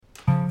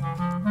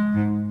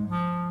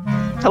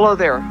Hello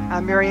there,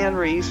 I'm Marianne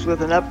Reese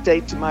with an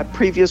update to my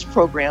previous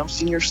program,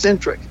 Senior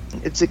Centric.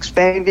 It's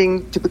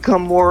expanding to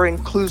become more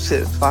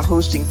inclusive by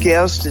hosting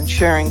guests and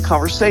sharing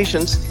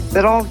conversations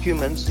that all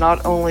humans,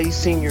 not only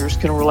seniors,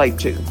 can relate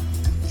to.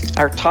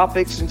 Our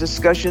topics and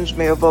discussions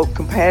may evoke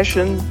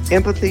compassion,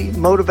 empathy,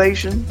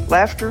 motivation,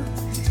 laughter,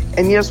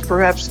 and yes,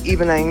 perhaps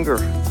even anger.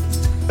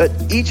 But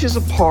each is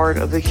a part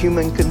of the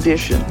human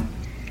condition,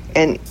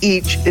 and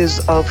each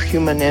is of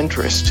human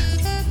interest.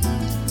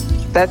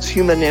 That's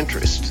Human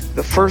Interest,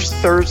 the first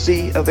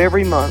Thursday of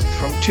every month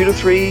from 2 to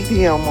 3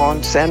 p.m.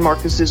 on San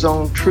Marcos'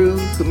 own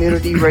true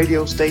community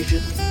radio station,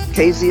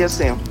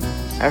 KZSM.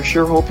 I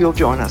sure hope you'll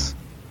join us.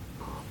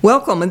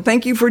 Welcome, and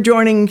thank you for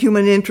joining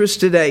Human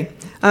Interest today.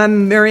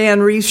 I'm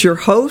Marianne Reese, your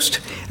host,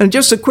 and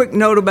just a quick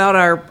note about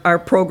our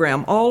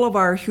program. All of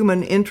our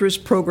Human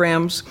Interest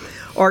programs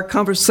are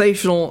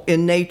conversational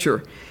in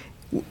nature,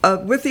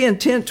 with the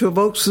intent to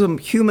evoke some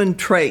human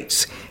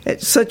traits,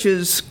 such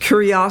as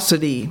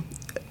curiosity,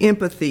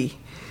 empathy,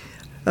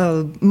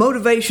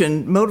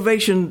 motivation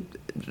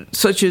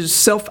such as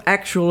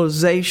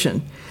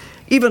self-actualization,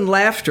 even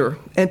laughter,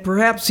 and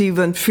perhaps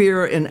even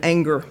fear and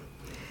anger.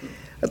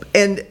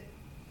 And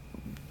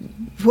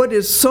what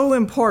is so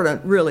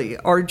important, really,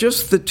 are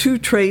just the two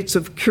traits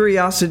of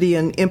curiosity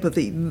and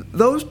empathy.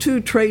 Those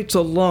two traits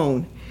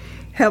alone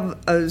have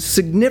a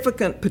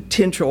significant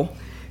potential,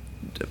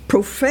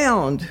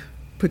 profound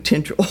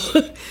potential,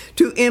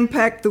 to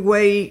impact the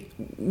way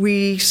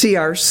we see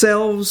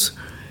ourselves,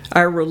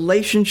 our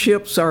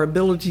relationships, our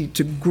ability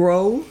to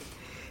grow,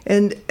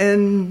 and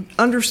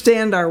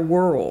understand our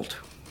world.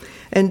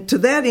 And to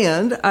that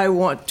end, I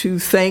want to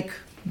thank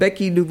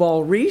Becky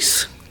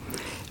Reese,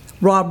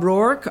 Rob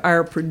Rourke,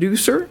 our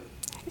producer,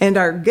 and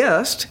our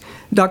guest,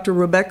 Dr.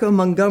 Rebecca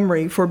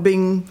Montgomery, for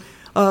being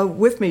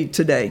with me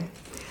today.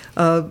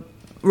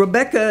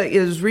 Rebecca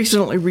is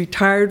recently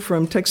retired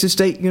from Texas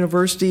State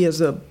University as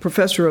a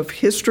professor of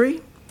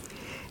history.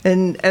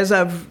 And as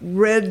I've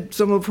read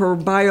some of her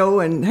bio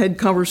and had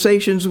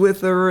conversations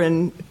with her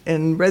and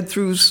read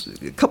through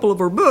a couple of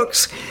her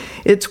books,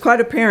 it's quite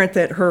apparent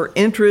that her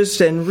interests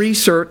and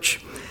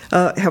research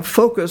have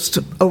focused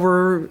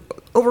over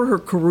her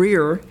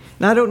career.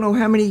 And I don't know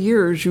how many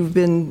years you've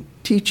been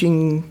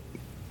teaching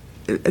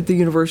at the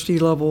university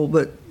level,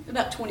 but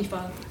about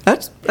 25.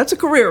 That's a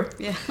career.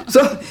 Yeah.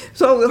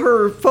 So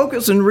her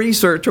focus and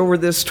research over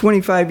this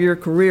 25-year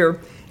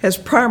career has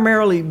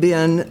primarily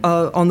been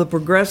on the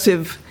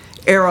progressive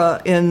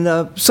era in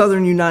the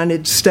southern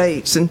United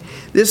States. And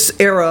this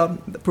era,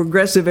 the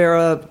progressive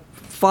era,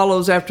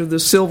 follows after the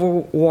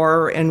Civil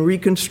War and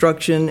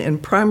Reconstruction,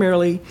 and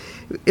primarily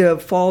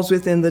falls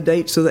within the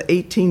dates of the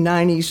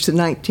 1890s to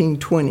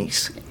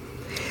 1920s.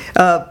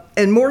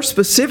 And more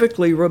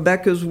specifically,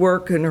 Rebecca's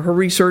work and her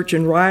research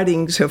and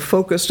writings have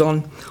focused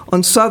on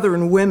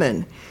Southern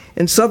women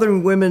and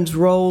Southern women's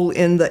role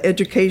in the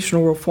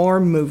educational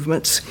reform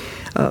movements,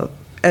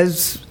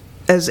 as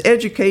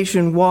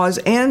education was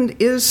and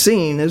is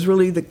seen as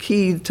really the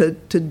key to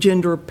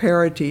gender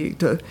parity,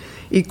 to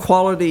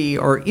equality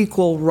or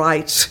equal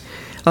rights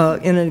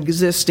in an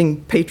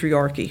existing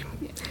patriarchy.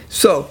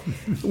 So,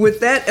 with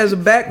that as a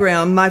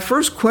background, my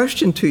first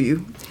question to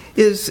you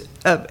is,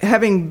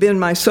 having been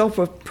myself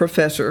a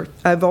professor,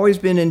 I've always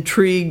been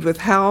intrigued with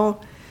how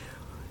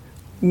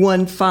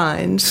one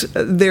finds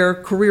their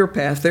career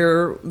path,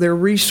 their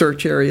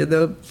research area,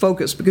 the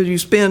focus, because you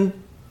spend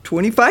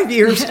 25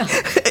 years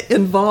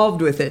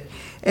involved with it.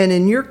 And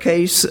in your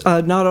case,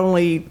 not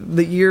only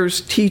the years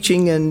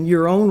teaching and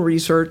your own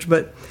research,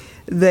 but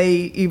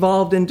they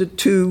evolved into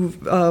two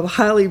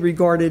highly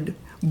regarded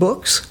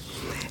books,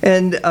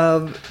 and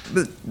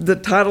the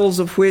titles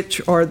of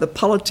which are The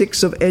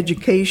Politics of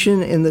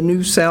Education in the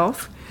New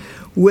South,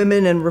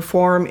 Women and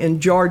Reform in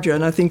Georgia,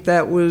 and I think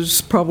that was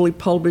probably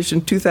published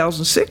in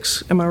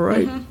 2006, am I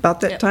right? Mm-hmm.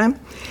 About that time?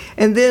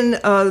 And then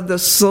the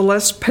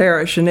Celeste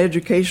Parrish and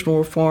Educational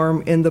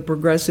Reform in the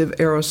Progressive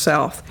Era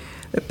South,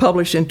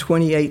 published in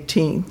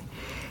 2018.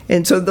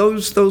 And so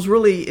those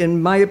really,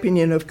 in my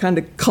opinion, have kind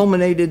of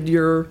culminated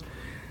your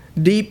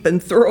deep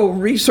and thorough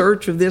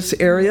research of this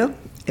area,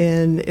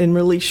 and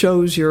really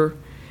shows your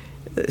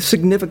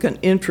significant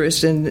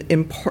interest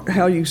in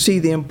how you see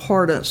the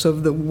importance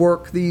of the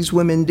work these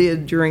women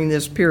did during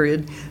this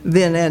period,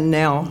 then and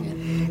now.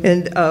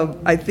 And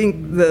I think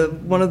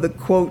one of the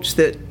quotes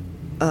that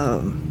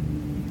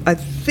I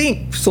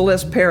think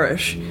Celeste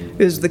Parrish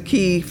is the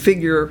key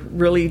figure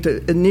really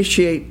to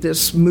initiate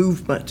this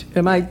movement.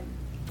 Am I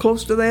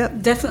close to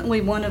that?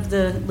 Definitely one of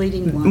the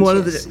leading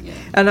ones.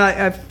 And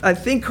I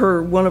think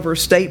one of her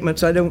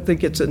statements, I don't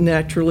think it's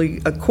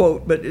naturally a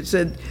quote, but it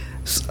said,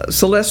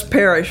 Celeste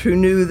Parrish, who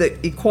knew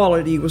that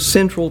equality was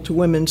central to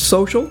women's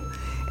social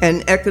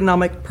and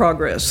economic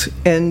progress,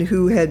 and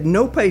who had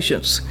no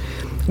patience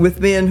with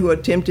men who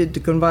attempted to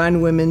confine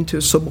women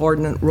to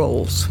subordinate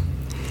roles.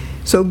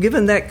 So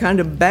given that kind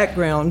of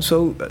background,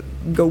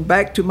 go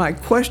back to my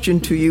question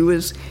to you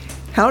is,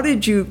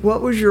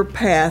 what was your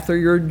path or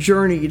your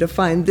journey to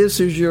find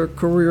this as your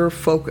career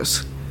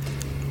focus?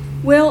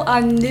 Well, I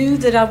knew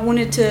that I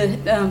wanted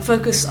to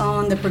focus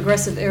on the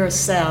Progressive Era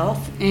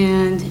South,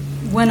 and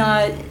when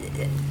I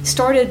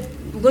started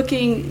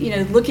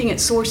looking at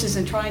sources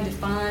and trying to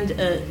find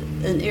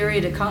an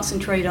area to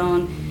concentrate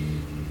on,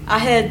 I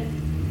had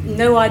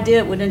no idea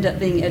it would end up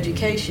being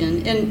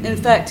education. And in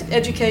fact,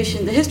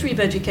 education, the history of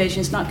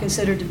education is not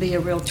considered to be a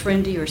real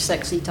trendy or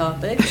sexy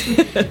topic.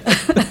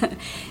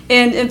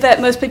 And in fact,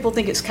 most people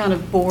think it's kind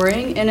of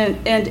boring. And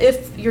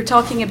if you're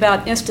talking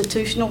about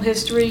institutional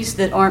histories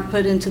that aren't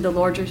put into the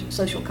larger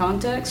social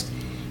context,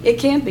 it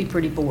can be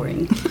pretty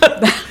boring.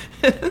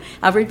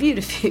 I've reviewed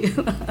a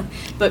few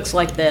books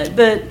like that.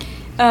 But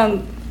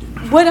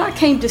what I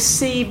came to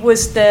see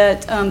was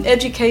that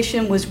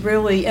education was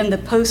really, in the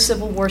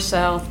post-Civil War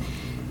South,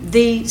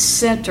 the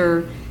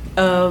center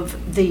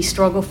of the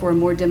struggle for a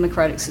more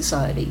democratic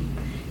society.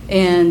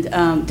 And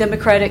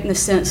democratic in the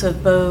sense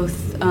of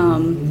both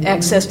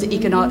access to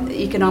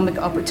economic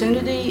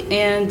opportunity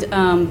and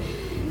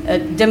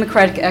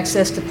democratic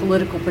access to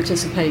political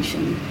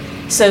participation.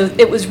 So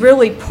it was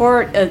really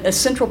a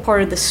central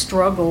part of the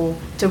struggle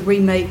to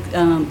remake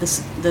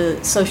the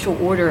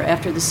social order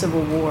after the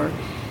Civil War.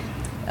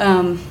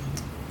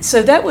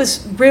 So that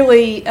was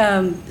really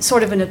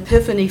sort of an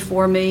epiphany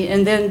for me,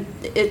 and then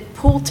it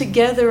pulled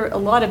together a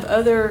lot of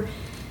other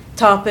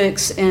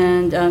topics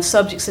and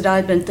subjects that I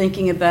had been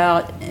thinking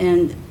about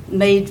and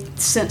made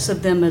sense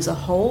of them as a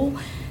whole.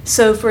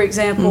 So, for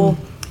example,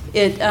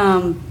 it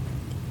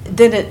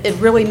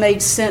really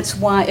made sense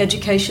why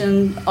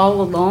education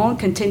all along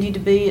continued to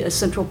be a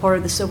central part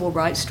of the civil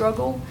rights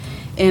struggle,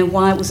 and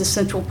why it was a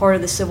central part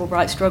of the civil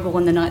rights struggle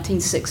in the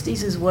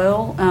 1960s as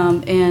well.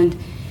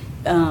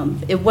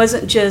 It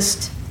wasn't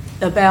just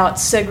about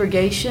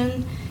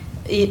segregation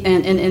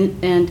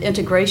and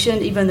integration,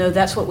 even though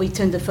that's what we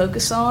tend to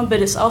focus on,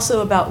 but it's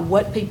also about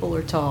what people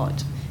are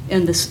taught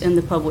in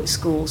the public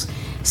schools.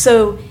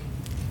 So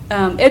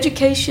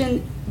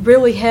education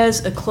really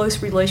has a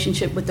close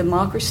relationship with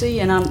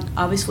democracy, and I'm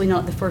obviously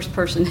not the first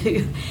person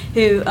who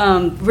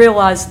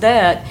realized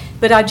that,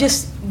 but I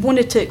just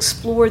wanted to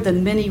explore the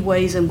many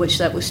ways in which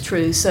that was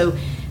true. So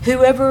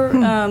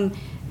whoever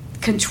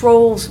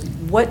controls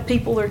what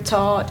people are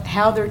taught,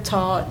 how they're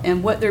taught,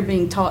 and what they're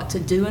being taught to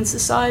do in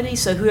society.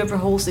 So whoever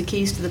holds the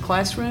keys to the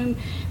classroom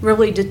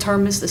really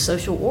determines the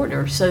social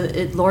order. So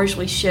it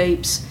largely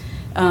shapes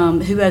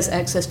who has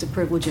access to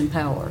privilege and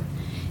power.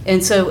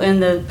 And so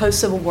in the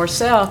post-Civil War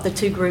South, the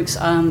two groups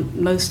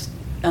I'm most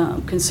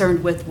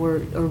concerned with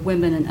are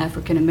women and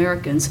African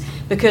Americans,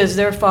 because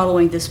they're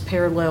following this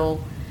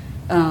parallel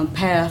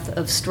path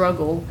of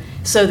struggle.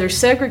 So they're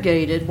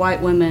segregated,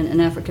 white women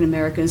and African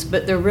Americans,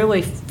 but they're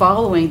really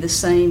following the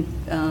same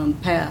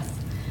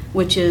path,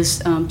 which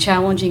is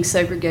challenging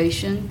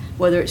segregation,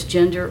 whether it's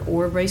gender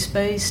or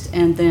race-based,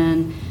 and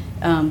then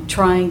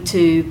trying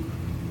to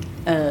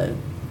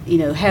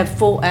have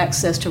full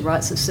access to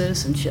rights of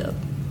citizenship.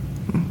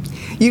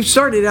 You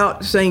started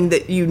out saying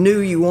that you knew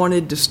you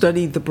wanted to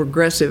study the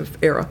Progressive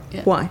Era.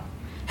 Yeah. Why?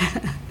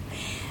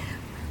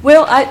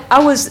 Well,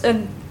 I was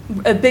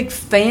a big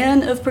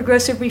fan of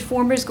progressive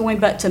reformers going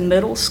back to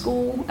middle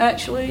school,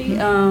 actually.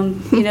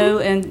 And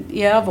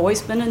I've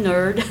always been a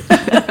nerd,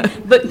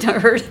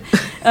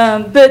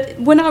 but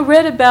when I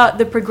read about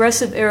the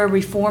Progressive Era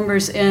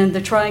reformers and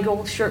the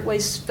Triangle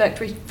Shirtwaist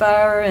Factory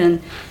fire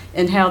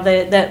and how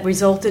that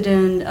resulted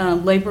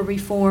in labor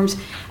reforms,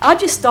 I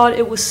just thought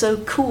it was so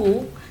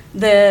cool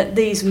that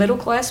these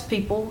middle-class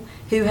people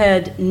who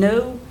had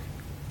no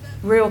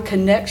real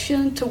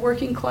connection to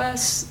working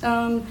class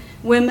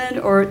women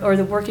or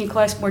the working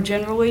class more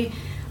generally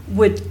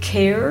would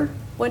care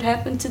what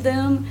happened to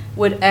them,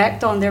 would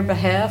act on their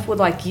behalf, would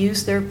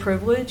use their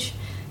privilege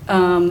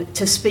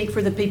to speak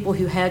for the people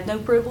who had no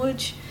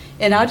privilege.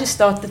 And I just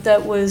thought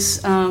that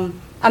was,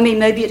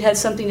 maybe it had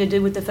something to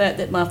do with the fact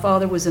that my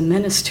father was a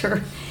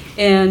minister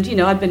and,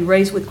 I'd been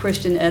raised with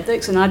Christian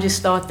ethics, and I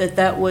just thought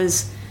that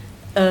was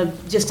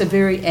just a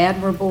very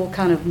admirable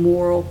kind of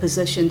moral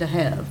position to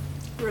have.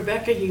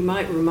 Rebecca, you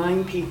might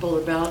remind people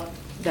about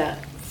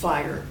that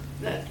fire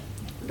that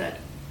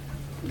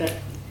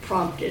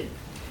prompted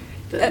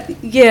the...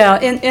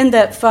 In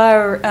that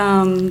fire,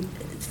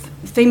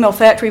 female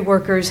factory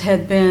workers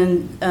had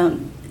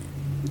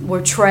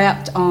were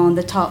trapped on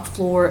the top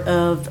floor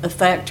of a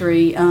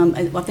factory.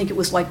 I think it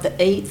was the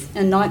 8th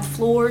and 9th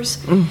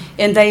floors,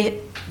 and they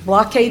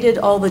blockaded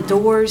all the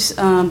doors.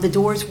 The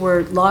doors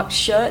were locked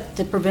shut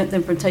to prevent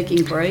them from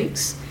taking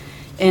breaks.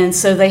 And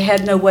so they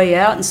had no way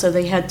out, and so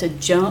they had to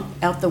jump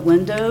out the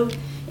window.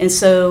 And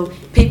so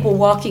people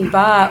walking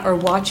by are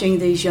watching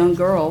these young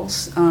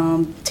girls,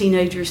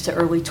 teenagers to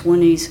early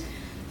 20s,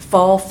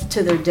 fall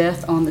to their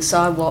death on the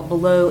sidewalk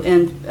below.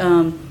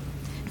 And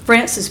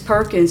Frances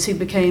Perkins, who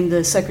became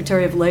the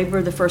Secretary of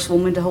Labor, the first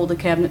woman to hold a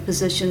cabinet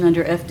position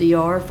under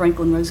FDR,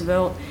 Franklin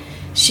Roosevelt,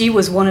 she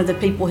was one of the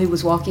people who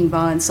was walking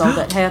by and saw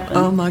that happen.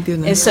 Oh, my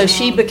goodness. And so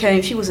she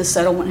was a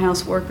settlement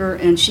house worker,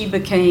 and she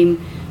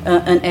became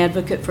an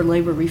advocate for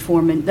labor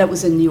reform, and that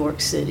was in New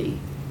York City.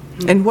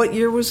 And what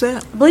year was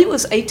that? I believe it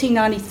was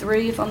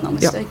 1893, if I'm not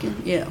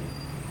mistaken. Yeah.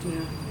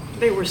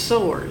 they were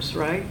sewers,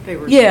 right? They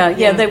were.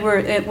 Yeah, they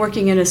were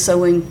working in a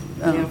sewing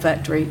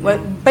factory,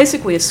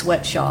 basically a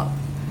sweatshop,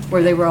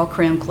 where they were all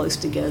crammed close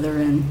together,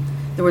 and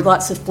there were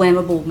lots of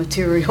flammable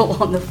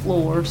material on the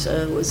floor.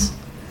 So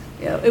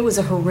it was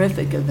a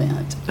horrific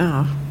event.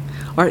 All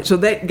right, so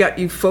that got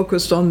you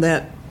focused on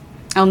that.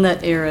 On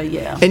that era,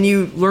 yeah. And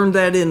you learned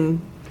that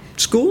in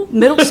school?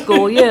 Middle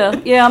school,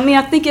 yeah. I mean,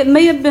 I think it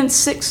may have been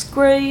 6th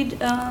grade,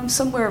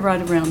 somewhere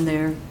right around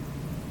there.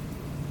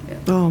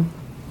 Yeah.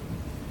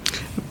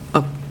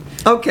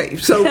 Okay,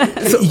 so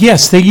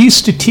yes, they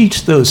used to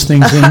teach those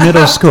things in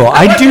middle school.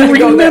 I do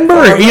remember,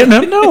 in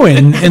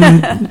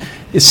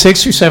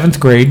 6th or 7th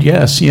grade,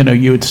 yes,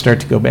 you would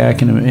start to go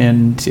back,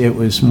 and it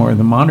was more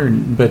the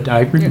modern. But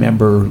I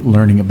remember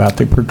learning about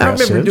the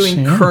progressives. I remember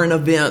doing current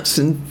events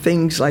and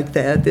things like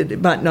that.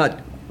 It might not,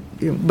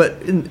 but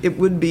it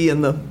would be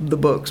in the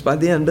books by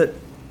then. But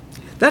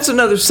that's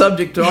another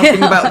subject,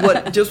 talking about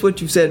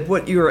what you said,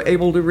 what you're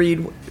able to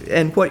read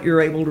and what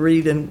you're able to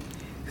read, and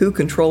who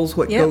controls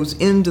what goes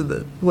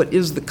into what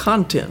is the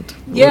content.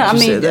 Yeah, I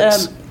mean,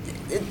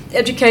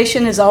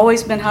 education has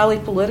always been highly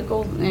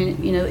political,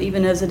 and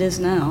even as it is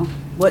now.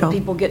 What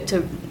people get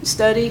to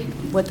study,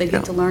 what they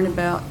get to learn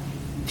about,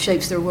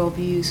 shapes their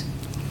worldviews.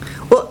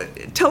 Well,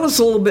 tell us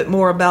a little bit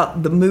more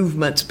about the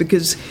movements,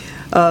 because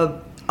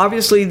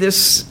obviously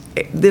this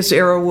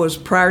era was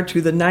prior to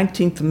the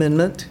 19th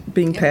Amendment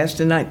being passed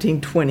in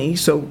 1920,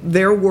 so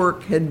their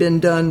work had been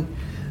done,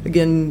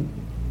 again,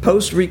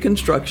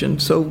 post-Reconstruction,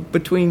 so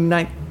between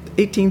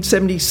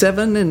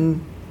 1877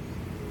 and,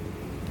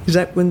 is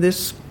that when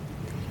this?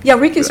 Yeah,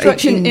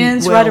 Reconstruction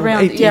ends right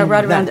around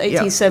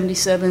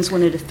 1877 is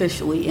when it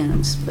officially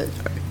ends. But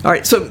all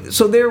right, so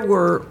there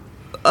were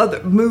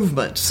other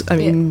movements. I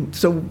mean,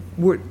 so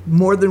were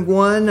more than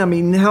one? I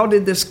mean, how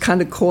did this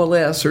kind of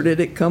coalesce, or did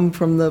it come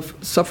from the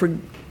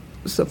suffragettes?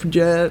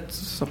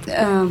 Suffragettes.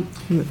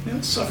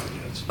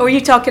 Or are you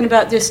talking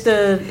about just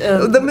the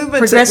movements,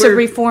 progressive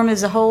reform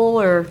as a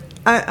whole, or?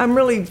 I'm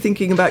really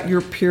thinking about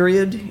your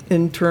period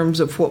in terms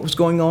of what was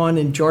going on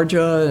in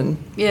Georgia and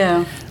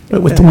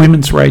But with the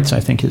women's rights, I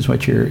think is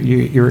what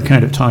you're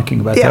kind of talking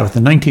about that with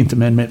the 19th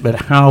Amendment. But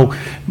how,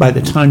 by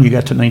the time you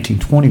got to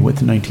 1920 with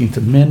the 19th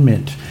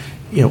Amendment,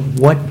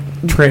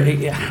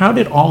 how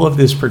did all of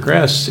this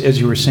progress,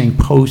 as you were saying,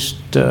 post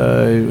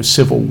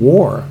Civil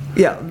War?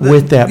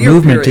 With that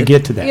movement period to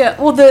get to that. Yeah,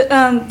 well,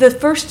 the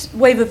first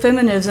wave of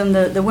feminism,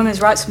 the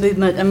women's rights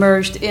movement,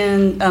 emerged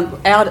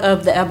out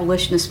of the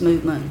abolitionist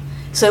movement.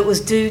 So it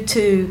was due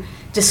to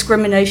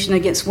discrimination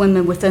against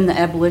women within the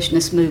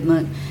abolitionist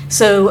movement.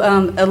 So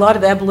a lot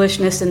of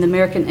abolitionists in the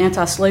American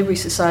Anti-Slavery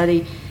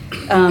Society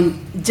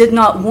did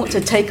not want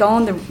to take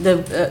on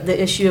the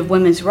issue of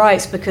women's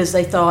rights because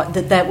they thought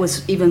that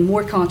was even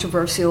more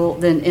controversial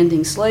than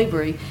ending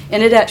slavery.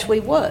 And it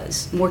actually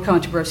was more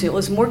controversial. It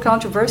was more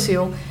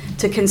controversial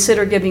to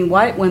consider giving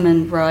white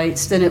women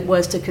rights than it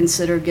was to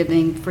consider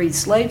giving freed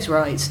slaves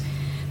rights.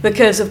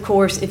 Because, of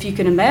course, if you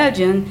can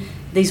imagine,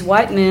 these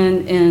white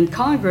men in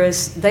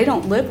Congress, they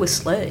don't live with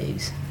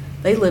slaves.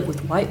 They live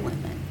with white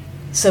women.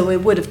 So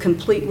it would have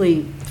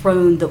completely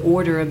thrown the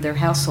order of their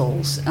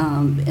households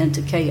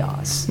into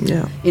chaos.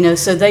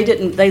 So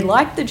they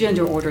liked the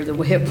gender order the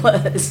way it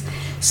was.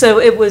 So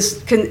it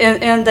was,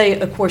 and they,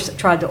 of course,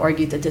 tried to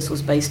argue that this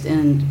was based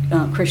in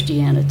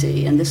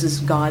Christianity, and this is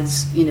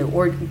God's,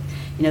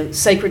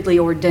 sacredly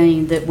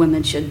ordained that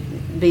women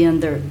should be in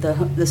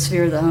the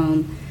sphere of the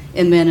home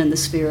and men in the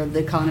sphere of the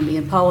economy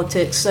and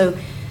politics. So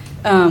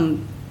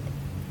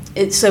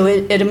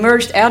it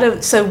emerged out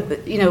of,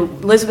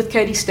 Elizabeth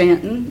Cady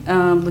Stanton,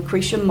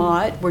 Lucretia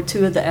Mott were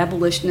two of the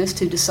abolitionists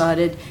who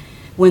decided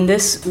when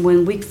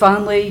we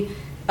finally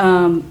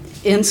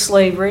end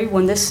slavery,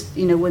 when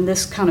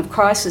this kind of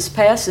crisis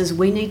passes,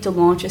 we need to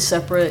launch a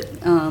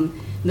separate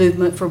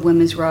movement for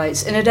women's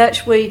rights. And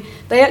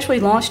they actually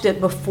launched it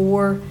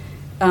before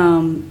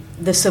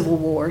the Civil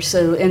War.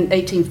 So in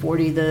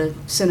 1840, the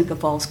Seneca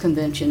Falls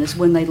Convention is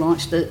when they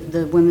launched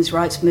the women's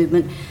rights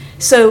movement.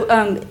 So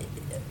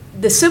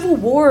the Civil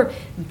War,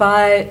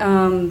 by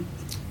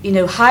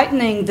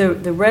heightening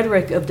the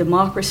rhetoric of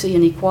democracy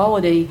and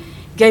equality,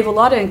 gave a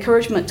lot of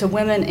encouragement to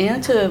women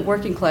and to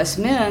working class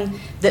men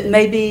that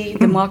maybe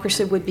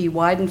democracy would be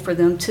widened for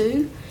them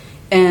too.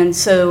 And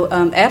so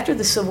after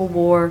the Civil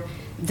War,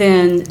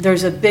 then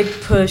there's a big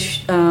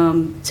push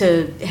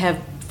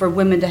for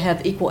women to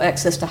have equal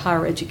access to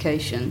higher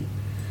education.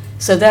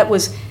 So that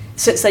was,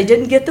 since they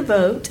didn't get the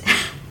vote,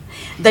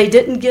 they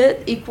didn't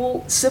get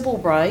equal civil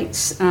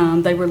rights.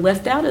 They were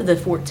left out of the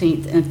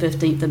 14th and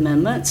 15th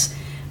Amendments.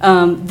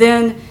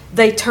 Then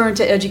they turned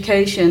to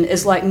education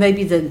as like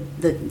maybe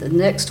the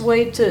next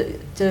way to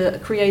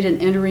create an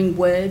entering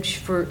wedge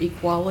for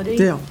equality.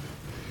 Yeah.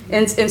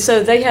 And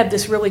so they have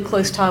this really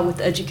close tie with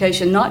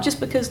education, not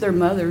just because they're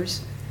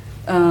mothers,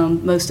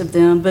 most of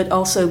them, but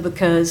also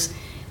because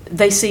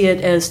they see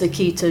it as the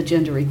key to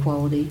gender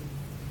equality.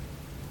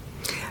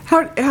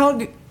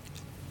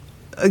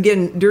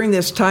 Again, during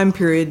this time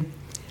period,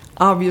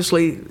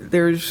 obviously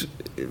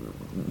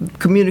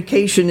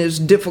communication is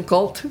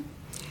difficult.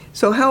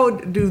 So how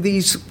do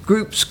these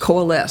groups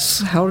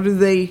coalesce? How do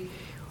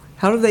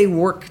they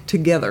work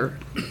together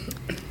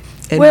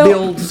and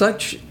build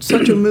such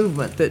a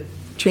movement that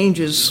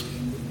changes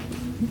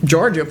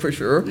Georgia for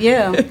sure?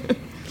 Yeah.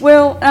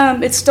 Well,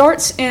 it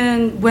starts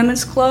in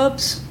women's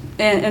clubs.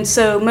 And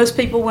so most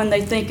people, when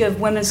they think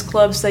of women's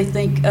clubs, they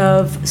think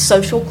of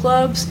social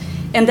clubs,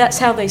 and that's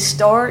how they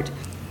start.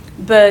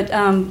 But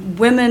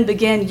women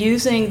began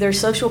using their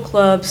social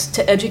clubs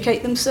to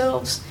educate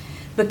themselves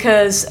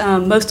because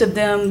most of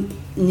them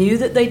knew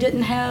that they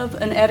didn't have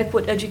an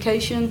adequate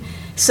education.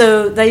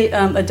 So they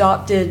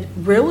adopted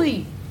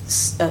really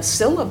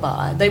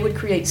syllabi. They would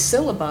create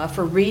syllabi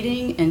for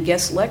reading and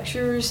guest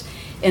lectures,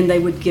 and they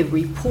would give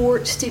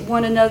reports to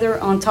one another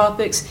on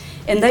topics.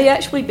 And they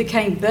actually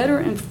became better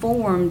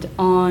informed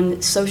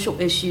on social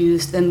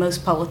issues than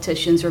most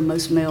politicians or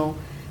most male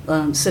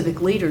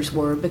civic leaders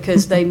were,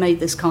 because they made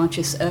this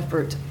conscious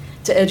effort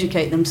to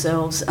educate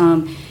themselves.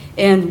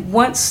 And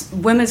once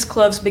women's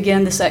clubs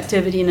began this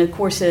activity, and of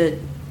course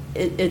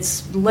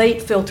it's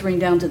late filtering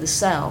down to the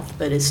South,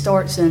 but it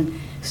starts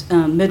in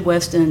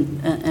Midwest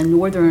and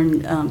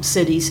northern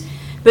cities.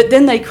 But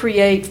then they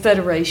create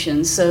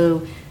federations.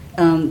 So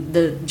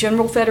the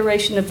General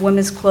Federation of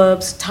Women's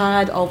Clubs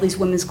tied all these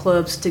women's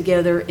clubs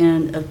together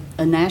in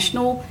a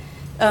national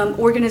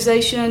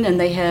organization, and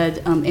they had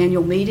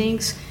annual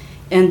meetings.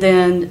 And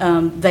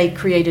then they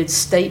created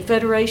state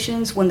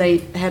federations when they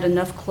had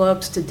enough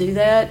clubs to do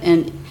that.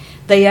 And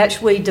they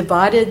actually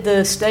divided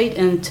the state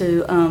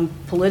into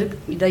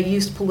they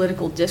used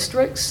political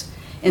districts.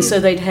 And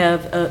so they'd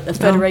have a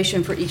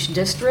federation for each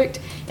district,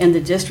 and the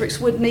districts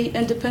would meet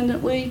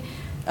independently.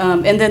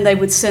 And then they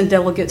would send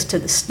delegates to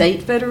the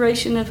State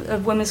Federation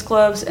of Women's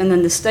Clubs, and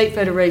then the State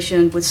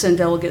Federation would send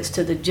delegates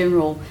to the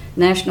General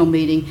National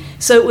Meeting.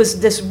 So it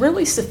was this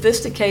really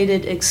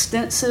sophisticated,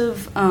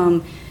 extensive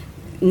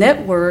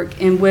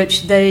network in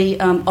which they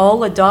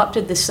all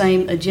adopted the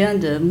same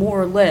agenda,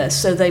 more or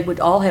less. So they would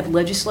all have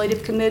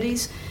legislative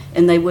committees,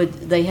 and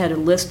they had a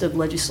list of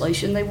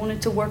legislation they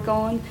wanted to work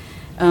on.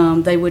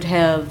 They would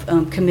have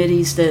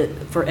committees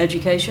for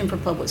education, for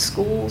public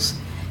schools,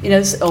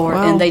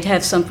 and they'd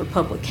have some for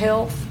public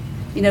health,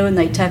 and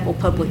they tackle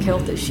public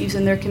health issues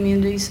in their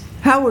communities.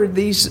 How are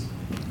these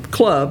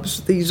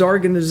clubs, these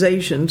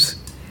organizations,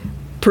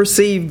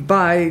 perceived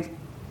by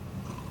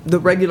the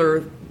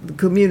regular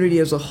community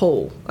as a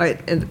whole,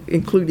 and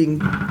including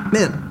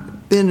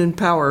men in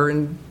power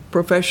and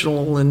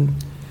professional and?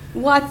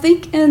 Well, I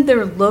think in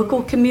their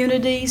local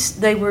communities,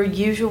 they were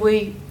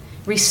usually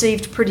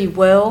received pretty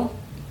well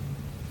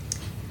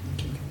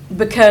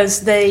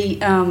because they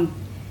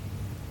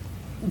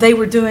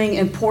were doing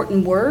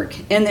important work,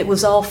 and it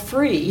was all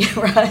free,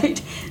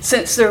 right?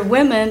 Since they're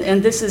women,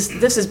 and this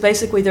is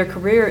basically their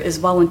career is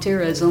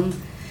volunteerism.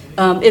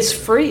 It's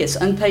free. It's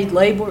unpaid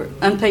labor,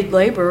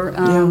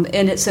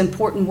 and it's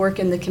important work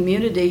in the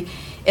community.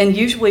 And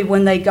usually,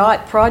 when they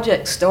got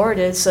projects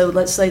started, so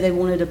let's say they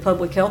wanted a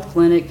public health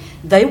clinic,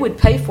 they would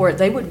pay for it.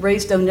 They would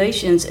raise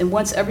donations, and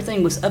once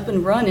everything was up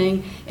and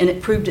running and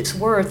it proved its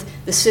worth,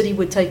 the city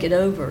would take it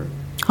over.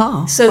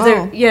 Huh. So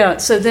wow.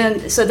 So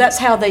that's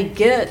how they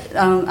get.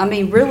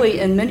 Really,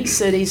 in many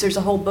cities, there's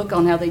a whole book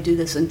on how they do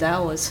this in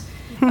Dallas.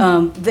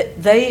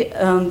 They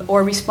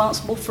are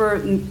responsible for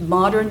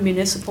modern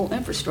municipal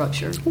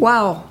infrastructure.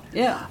 Wow.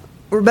 Yeah.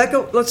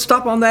 Rebecca, let's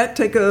stop on that.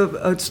 Take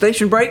a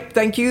station break.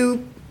 Thank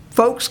you,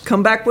 folks.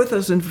 Come back with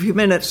us in a few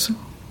minutes.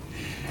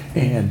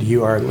 And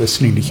you are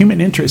listening to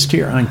Human Interest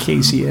here on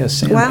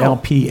KZSM Wow.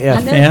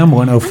 LPFM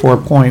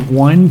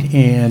 104.1.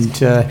 And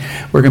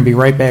we're going to be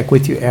right back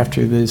with you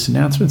after this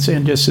announcements.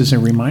 And just as a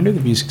reminder, the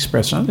views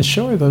expressed on the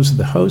show are those of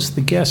the host,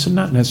 the guests, and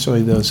not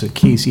necessarily those of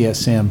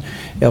KZSM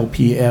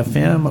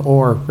LPFM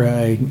or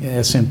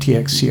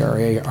SMTX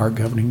CRA, our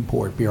governing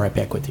board. Be right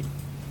back with you.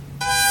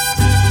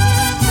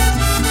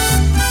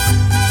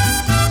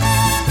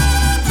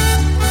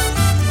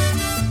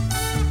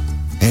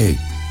 Hey,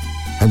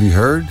 have you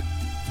heard?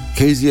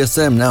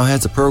 KZSM now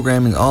has the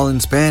programming all in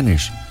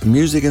Spanish. The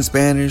music in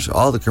Spanish,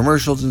 all the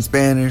commercials in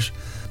Spanish,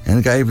 and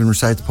the guy even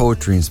recites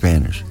poetry in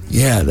Spanish.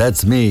 Yeah,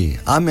 that's me.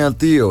 I'm El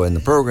Tío, and the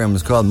program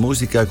is called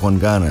Música con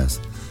Ganas.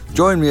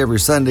 Join me every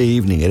Sunday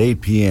evening at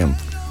 8 p.m.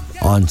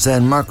 on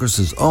San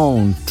Marcos'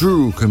 own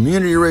true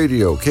community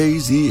radio,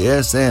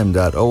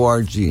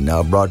 KZSM.org,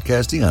 now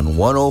broadcasting on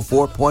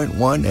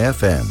 104.1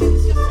 FM.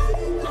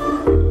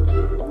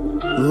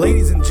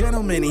 Ladies and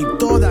gentlemen, y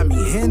toda mi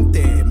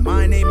gente,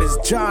 my name is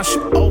Josh,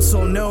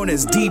 also known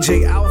as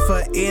DJ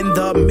Alpha in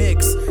the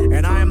Mix,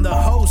 and I am the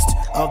host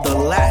of the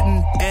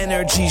Latin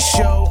Energy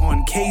Show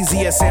on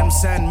KZSM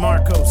San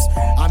Marcos.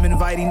 I'm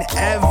inviting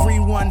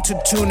everyone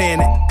to tune in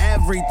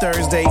every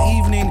Thursday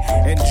evening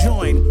and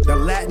join the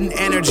Latin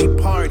Energy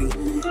Party.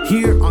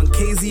 Here on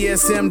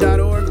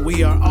KZSM.org,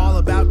 we are all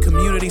about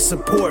community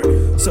support.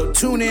 So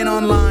tune in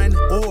online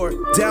or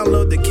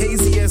download the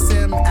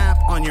KZSM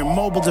app on your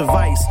mobile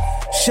device.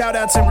 Shout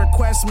outs and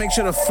requests, make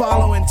sure to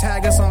follow and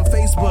tag us on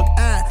Facebook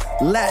at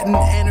Latin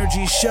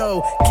Energy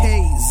Show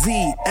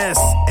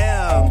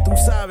KZSM. Tú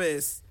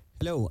sabes.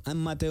 Hello,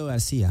 I'm Mateo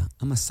Garcia.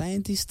 I'm a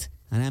scientist,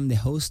 and I'm the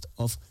host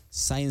of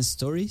Science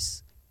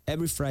Stories.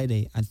 Every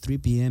Friday at 3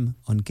 p.m.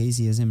 on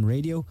KCSM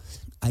Radio,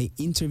 I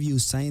interview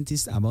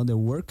scientists about their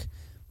work,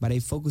 but I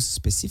focus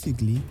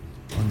specifically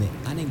on the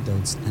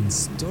anecdotes and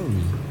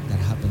story that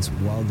happens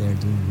while they're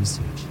doing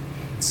research.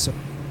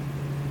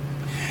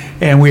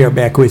 And we are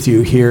back with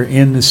you here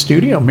in the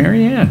studio.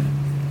 Marianne.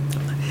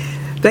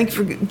 Thanks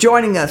for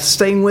joining us,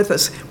 staying with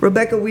us.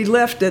 Rebecca, we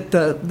left at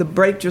the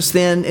break just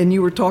then, and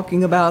you were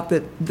talking about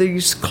that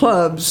these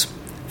clubs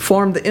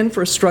form the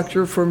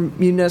infrastructure for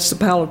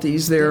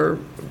municipalities. They're,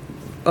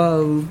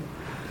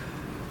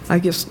 I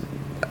guess,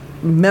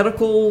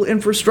 medical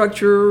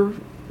infrastructure.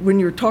 When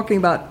you're talking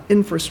about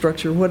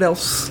infrastructure, what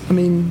else? I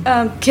mean,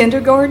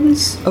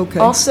 kindergartens. Okay.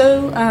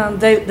 Also,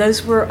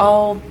 those were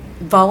all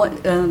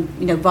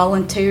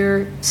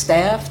volunteer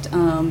staffed.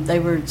 They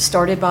were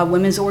started by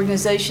women's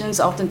organizations.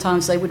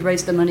 Oftentimes, they would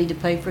raise the money to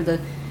pay for the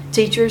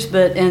teachers.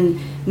 But in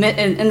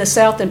the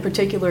South, in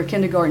particular,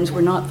 kindergartens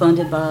were not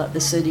funded by the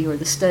city or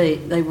the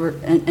state. They were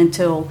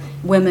until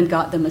women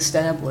got them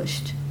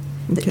established.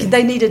 Okay.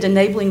 They needed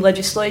enabling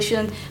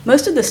legislation.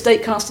 Most of the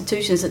state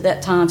constitutions at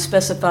that time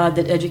specified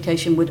that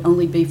education would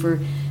only be for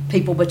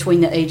people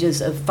between the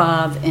ages of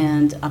 5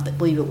 and I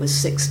believe it was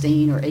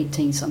 16 or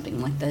 18, something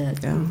like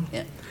that.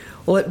 Yeah.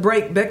 Well, at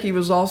break, Becky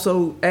was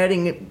also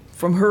adding it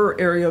from her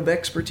area of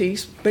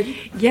expertise.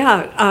 Becky?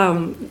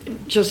 Yeah,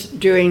 just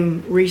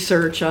doing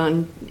research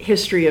on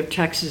history of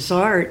Texas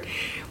art.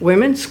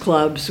 Women's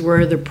clubs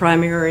were the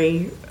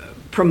primary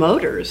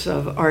promoters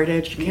of art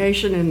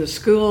education in the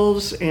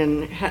schools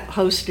and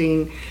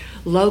hosting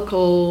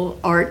local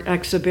art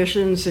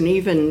exhibitions and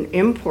even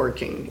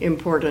importing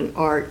important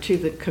art to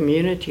the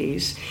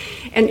communities.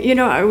 And,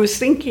 I was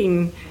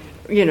thinking,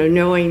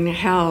 knowing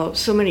how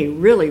so many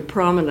really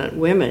prominent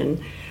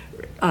women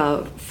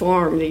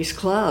form these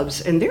clubs,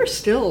 and they're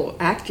still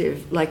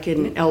active, like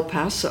in El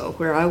Paso,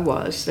 where I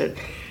was, that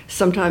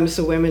sometimes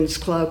the women's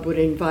club would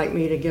invite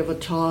me to give a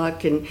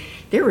talk, and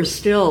there was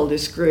still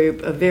this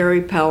group of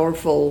very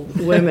powerful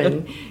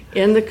women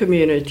in the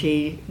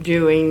community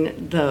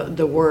doing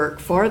the work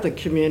for the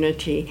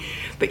community.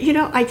 But,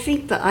 I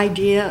think the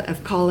idea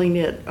of calling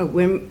it a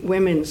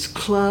women's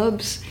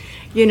clubs,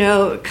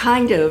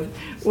 kind of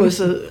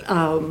was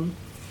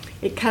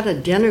it kind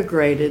of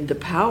denigrated the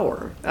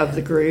power of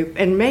the group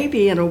and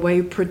maybe in a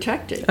way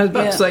protected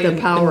the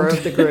power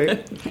of the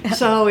group.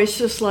 So it's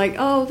just like,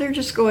 they're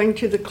just going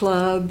to the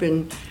club.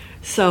 And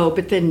so,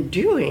 but then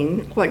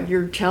doing what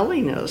you're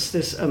telling us,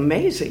 this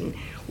amazing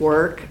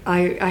work,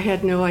 I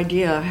had no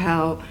idea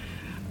how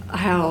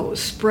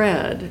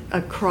spread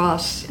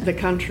across the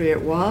country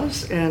it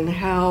was and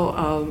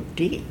how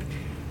deep.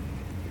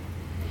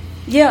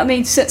 Yeah, I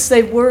mean, since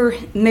they were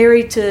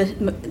married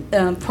to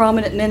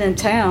prominent men in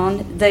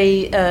town,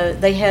 they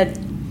had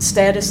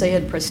status, they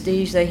had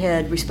prestige, they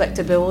had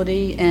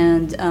respectability,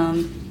 and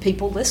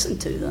people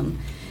listened to them.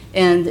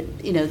 And,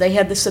 they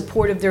had the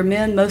support of their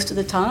men most of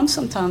the time.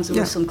 Sometimes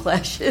there were some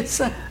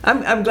clashes.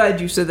 I'm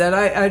glad you said that.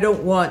 I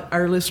don't want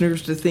our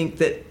listeners to think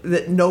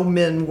that no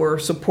men were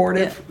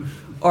supportive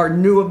or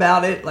knew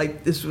about it.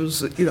 Like this was,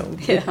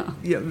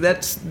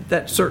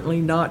 that's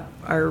certainly not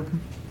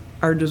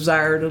our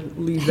desire to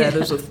leave that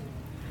as a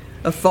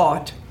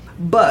thought.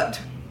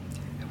 But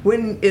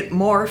when it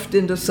morphed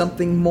into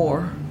something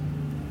more,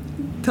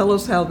 tell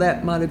us how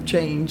that might have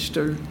changed,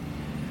 or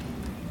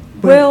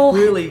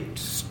really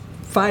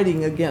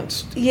fighting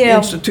against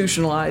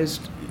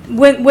institutionalized.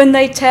 When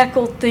they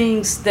tackled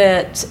things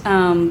that,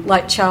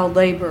 like child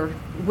labor,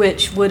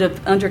 which would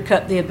have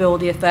undercut the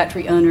ability of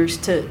factory owners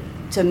to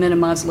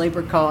minimize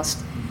labor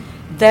costs,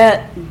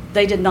 that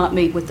they did not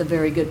meet with a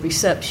very good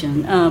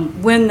reception.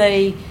 When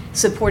they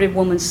supported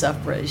women's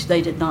suffrage,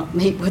 they did not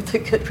meet with a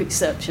good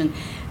reception.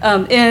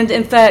 And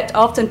in fact,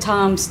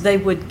 oftentimes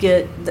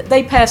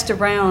they passed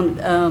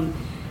around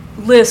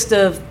list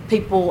of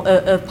people,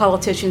 of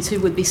politicians who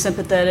would be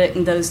sympathetic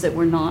and those that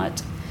were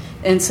not.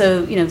 And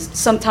so,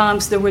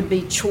 sometimes there would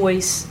be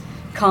choice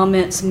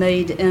comments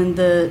made in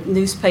the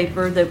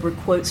newspaper that were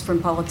quotes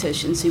from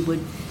politicians who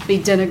would be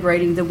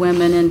denigrating the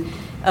women and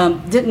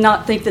did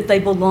not think that they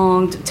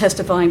belonged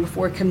testifying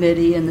before a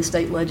committee in the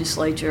state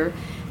legislature,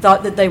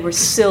 thought that they were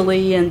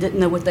silly and didn't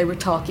know what they were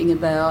talking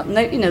about. And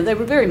they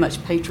were very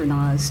much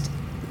patronized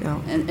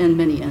in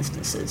many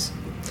instances.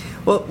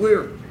 Well,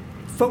 we're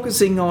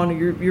focusing on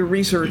your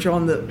research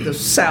on the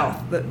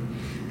South,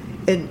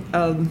 and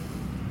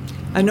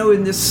I know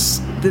in this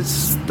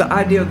the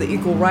idea of the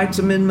Equal Rights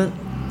Amendment,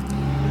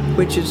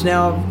 which is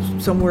now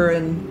somewhere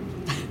in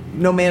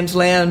no man's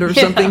land or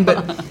something,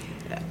 but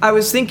I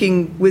was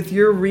thinking with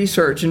your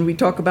research, and we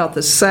talk about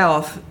the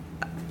South,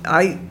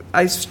 I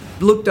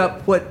looked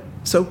up what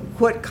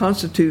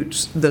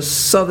constitutes the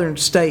southern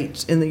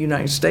states in the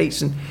United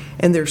States,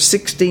 and there's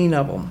 16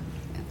 of them.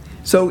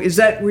 So is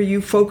that where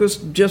you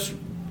focused just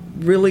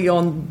really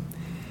on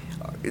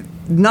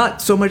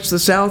not so much the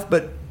South,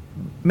 but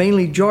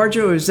mainly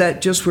Georgia, or is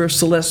that just where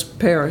Celeste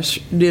Parrish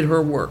did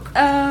her work?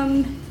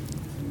 I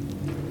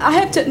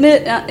have to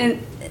admit,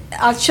 and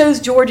I chose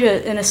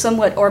Georgia in a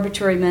somewhat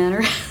arbitrary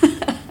manner.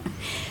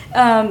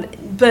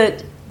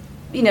 But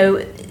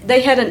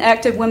they had an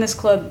active women's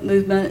club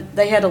movement.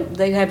 They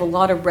have a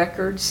lot of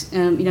records.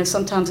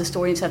 Sometimes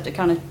historians have to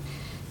kind of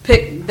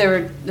pick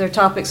their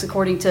topics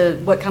according to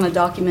what kind of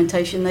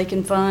documentation they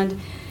can find.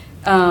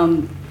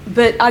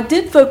 But I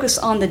did focus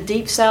on the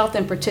Deep South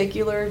in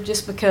particular,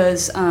 just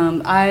because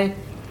I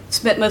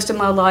spent most of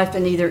my life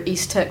in either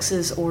East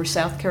Texas or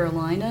South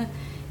Carolina,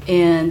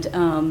 and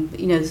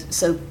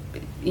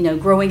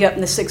growing up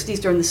in the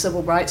 '60s during the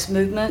Civil Rights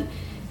Movement,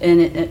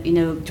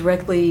 and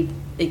directly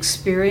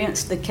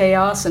experienced the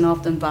chaos and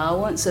often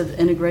violence of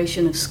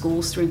integration of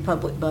schools through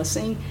public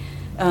busing.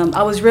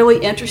 I was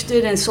really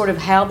interested in sort of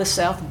how the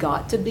South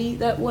got to be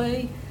that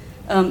way,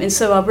 and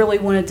so I really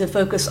wanted to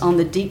focus on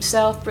the Deep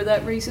South for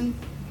that reason.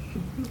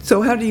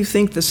 So how do you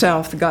think the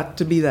South got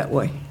to be that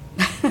way?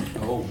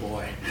 Oh,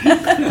 boy.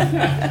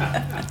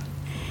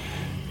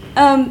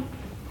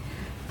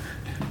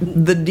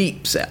 The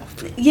Deep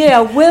South.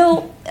 Yeah,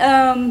 well,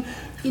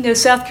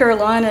 South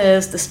Carolina,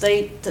 as the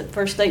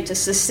first state to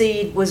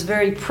secede, was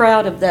very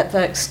proud of that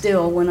fact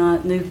still when I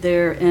moved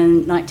there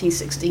in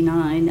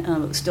 1969. I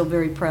was still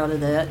very proud of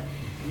that.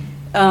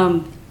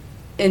 And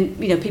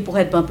people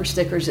had bumper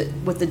stickers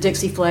with the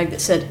Dixie flag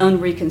that said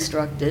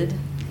 "Unreconstructed."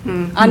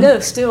 Mm-hmm. I know,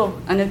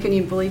 can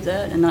you believe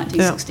that in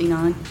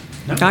 1969?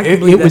 Yeah.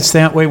 It was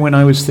that way when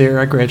I was there.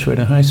 I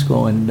graduated high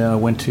school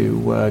and went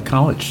to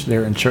college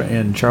there in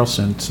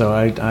Charleston. So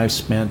I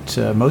spent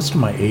most of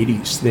my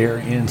 80s there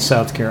in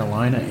South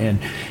Carolina, and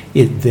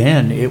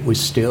it was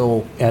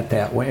still at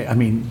that way. I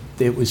mean,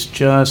 it was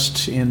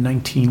just in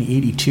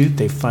 1982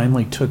 they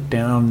finally took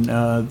down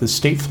the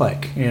state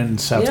flag in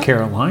South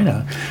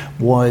Carolina.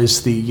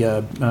 Was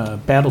the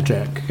battle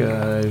jack,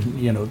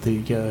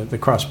 the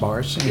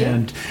crossbars,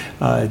 and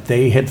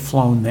they had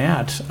flown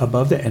that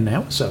above that, and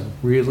that was a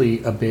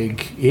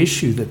big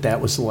issue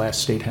that was the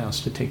last state house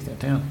to take that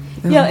down.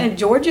 Yeah, and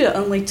Georgia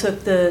only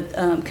took the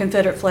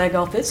Confederate flag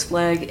off its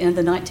flag in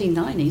the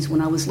 1990s when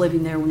I was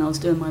living there when I was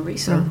doing my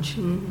research.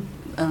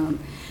 Mm-hmm.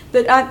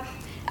 But I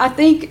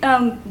think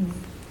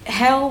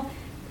how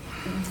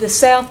the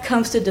South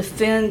comes to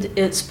defend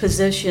its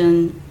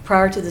position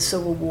prior to the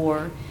Civil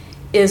War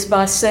is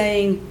by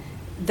saying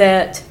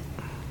that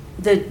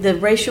the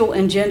racial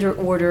and gender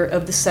order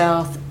of the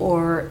South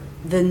are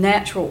the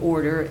natural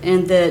order,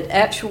 and that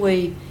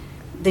actually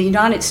the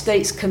United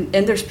States,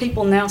 and there's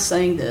people now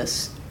saying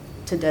this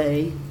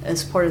today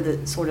as part of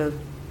the sort of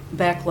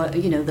backlash,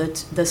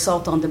 the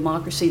assault on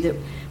democracy that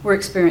we're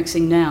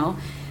experiencing now.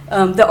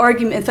 The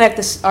argument, in fact,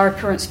 our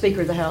current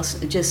Speaker of the House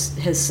just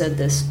has said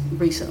this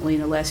recently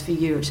in the last few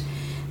years,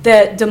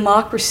 that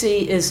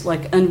democracy is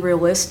like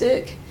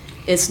unrealistic,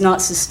 it's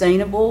not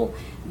sustainable,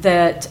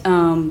 that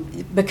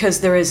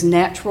because there is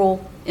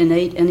natural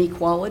innate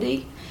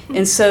inequality.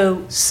 And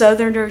so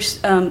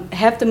Southerners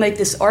have to make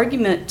this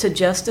argument to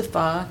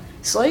justify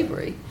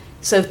slavery.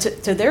 So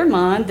to their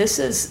mind, this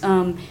is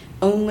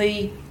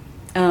only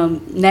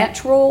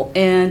natural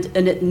and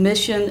an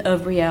admission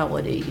of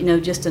reality,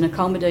 just an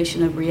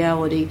accommodation of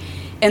reality.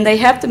 And they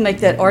have to make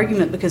that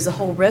argument because the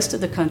whole rest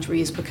of the country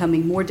is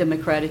becoming more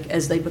democratic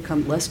as they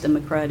become less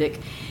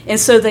democratic. And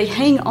so they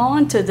hang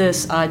on to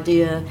this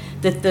idea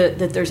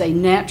that there's a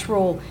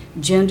natural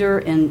gender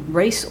and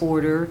race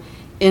order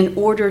in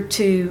order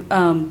to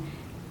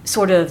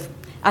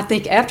I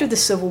think after the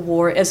Civil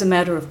War, as a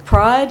matter of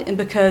pride, and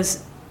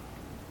because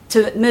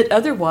to admit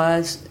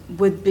otherwise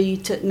would be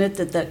to admit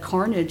that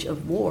carnage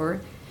of war,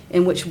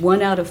 in which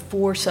 1 out of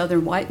 4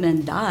 Southern white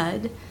men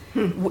died,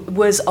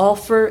 was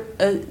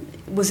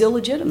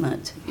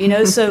illegitimate.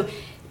 So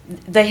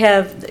they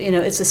have,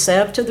 it's a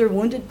salve to their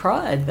wounded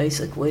pride,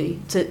 basically,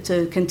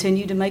 to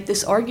continue to make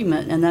this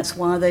argument, and that's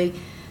why they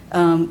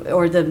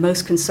are the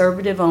most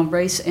conservative on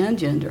race and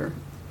gender.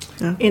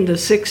 In the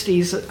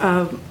 60s,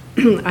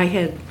 I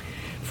had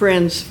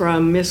friends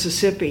from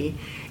Mississippi,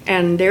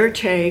 and their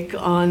take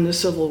on the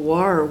Civil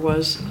War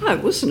was,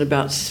 it wasn't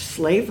about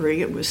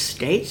slavery, it was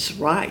states'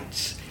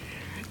 rights.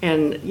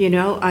 And,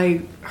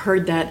 I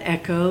heard that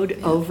echoed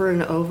over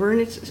and over,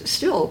 and it's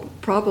still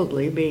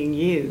probably being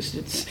used.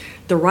 It's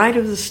the right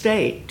of the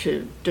state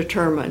to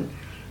determine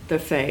the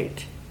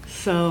fate.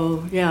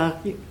 So, yeah.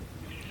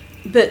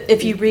 But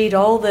if you read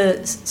all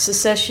the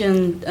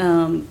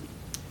secession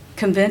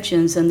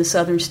conventions in the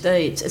southern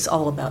states, it's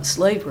all about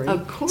slavery.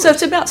 Of course. So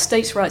it's about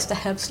states' rights to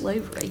have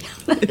slavery.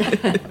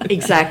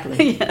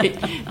 Exactly.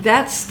 Yeah.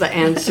 That's the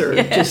answer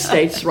to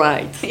states'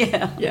 rights.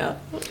 Yeah.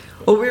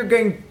 Well, we're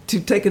going to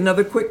take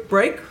another quick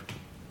break.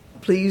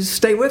 Please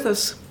stay with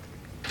us.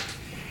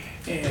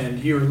 And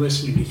you're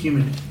listening to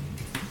Human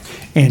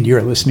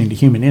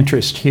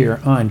Interest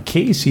here on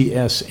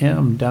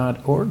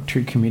KZSM.org,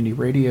 True Community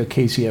Radio,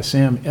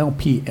 KZSM,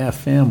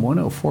 LPFM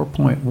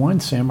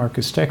 104.1, San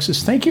Marcos,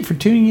 Texas. Thank you for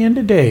tuning in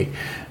today.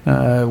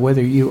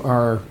 Whether you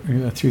are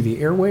through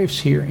the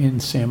airwaves here in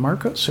San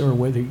Marcos or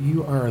whether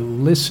you are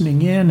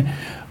listening in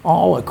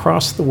all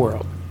across the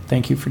world,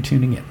 thank you for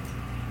tuning in.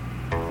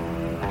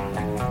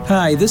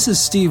 Hi, this is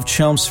Steve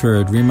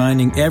Chelmsford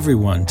reminding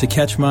everyone to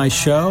catch my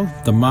show,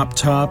 The Mop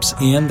Tops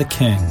and the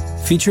King,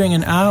 featuring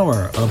an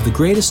hour of the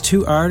greatest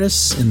two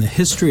artists in the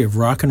history of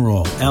rock and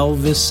roll,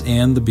 Elvis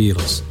and the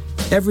Beatles.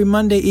 Every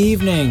Monday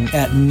evening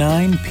at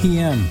 9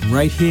 p.m.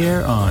 right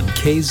here on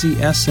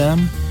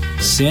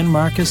KZSM, San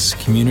Marcos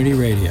Community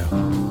Radio.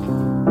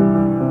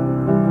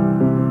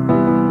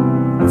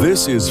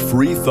 This is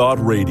Free Thought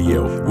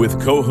Radio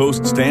with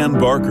co-host Stan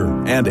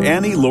Barker and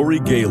Annie Laurie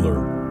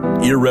Gaylor.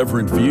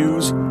 Irreverent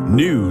views,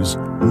 news,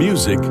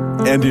 music,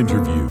 and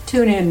interview.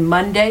 Tune in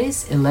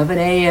Mondays, 11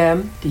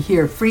 a.m. to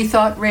hear Free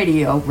Thought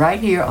Radio right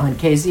here on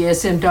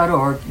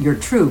KZSM.org, your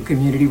true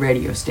community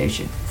radio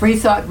station. Free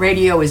Thought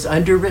Radio is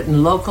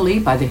underwritten locally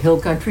by the Hill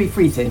Country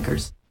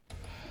Freethinkers.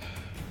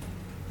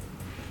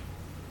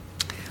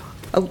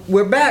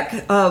 We're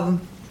back.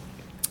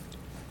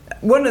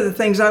 One of the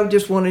things I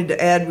just wanted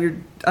to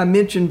add, I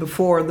mentioned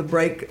before the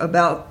break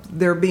about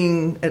there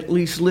being at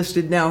least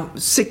listed now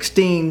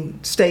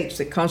 16 states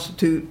that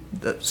constitute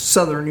the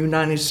southern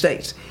United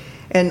States.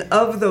 And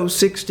of those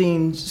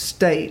 16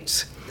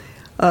 states,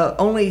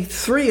 only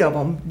 3 of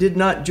them did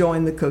not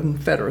join the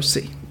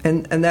Confederacy.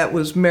 And that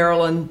was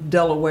Maryland,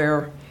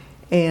 Delaware,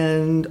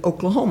 and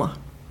Oklahoma.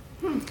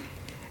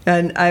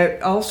 And I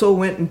also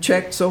went and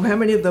checked, so how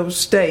many of those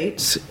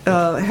states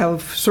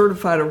have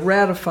certified or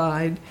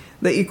ratified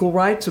the Equal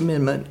Rights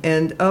Amendment?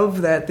 And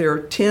of that, there are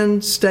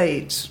 10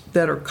 states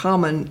that are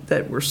common,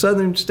 that were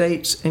Southern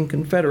states and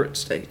Confederate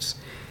states,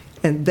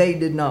 and they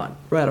did not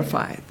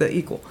ratify the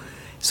Equal.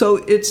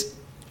 So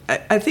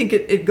I think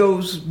it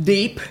goes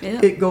deep,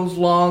 it goes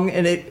long,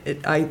 and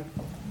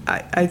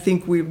I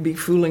think we'd be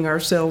fooling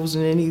ourselves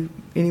and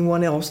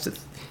anyone else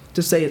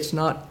to say it's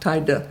not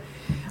tied to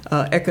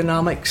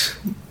economics,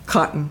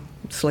 cotton,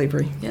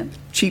 slavery,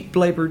 cheap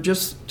labor,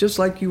 just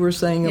like you were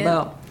saying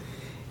about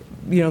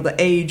the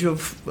age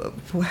of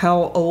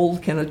how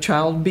old can a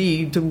child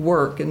be to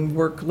work and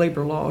work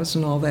labor laws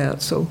and all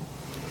that. So,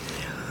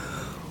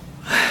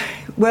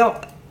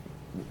 well,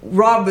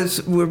 Rob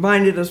has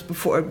reminded us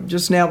before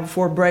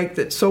break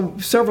that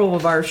several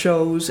of our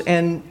shows,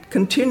 and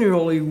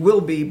continually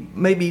will be,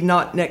 maybe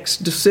not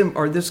next December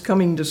or this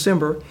coming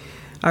December,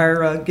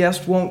 our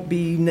guest won't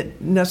be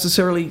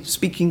necessarily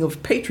speaking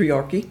of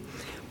patriarchy,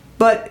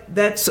 but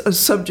that's a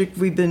subject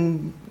we've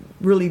been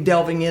really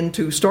delving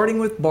into, starting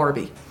with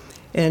Barbie,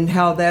 and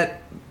how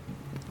that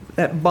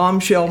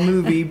bombshell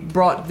movie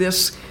brought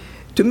this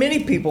to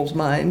many people's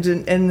minds,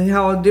 and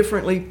how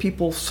differently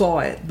people saw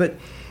it. But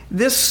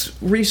this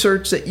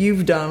research that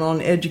you've done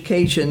on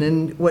education,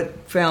 and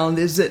what found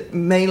is that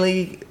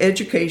mainly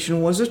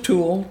education was a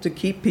tool to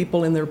keep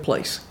people in their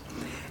place,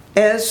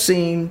 as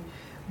seen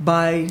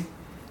by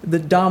the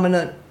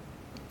dominant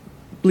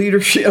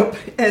leadership,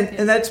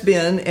 and that's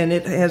been, and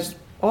it has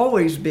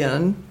always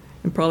been,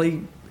 and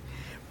probably,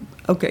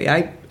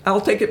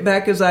 I'll take it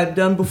back, as I've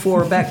done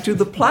before, back to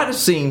the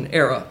Pleistocene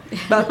era,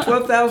 about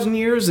 12,000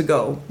 years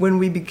ago, when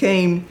we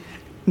became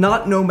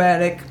not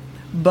nomadic,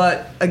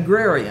 but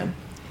agrarian.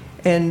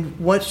 And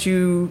once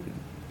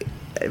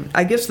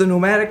I guess the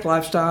nomadic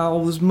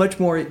lifestyle was much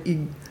more,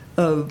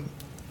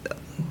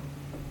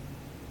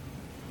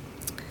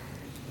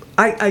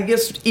 I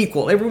guess,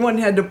 equal. Everyone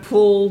had to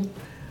pull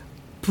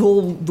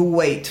the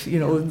weight,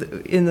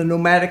 in the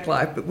nomadic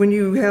life. But when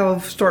you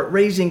start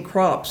raising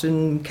crops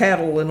and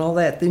cattle and all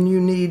that, then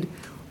you need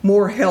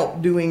more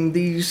help doing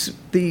these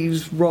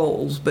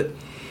roles. But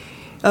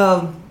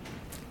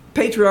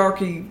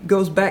patriarchy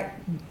goes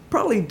back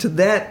probably to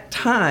that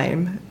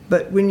time.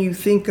 But when you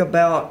think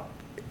about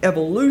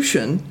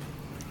evolution,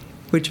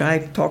 which I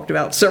talked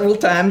about several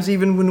times,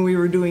 even when we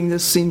were doing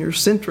this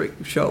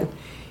senior-centric show,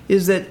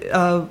 is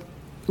that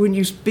when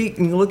you speak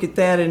and look at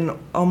that, in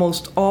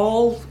almost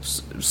all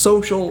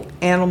social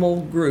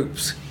animal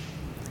groups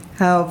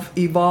have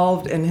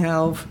evolved and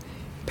have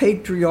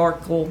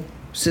patriarchal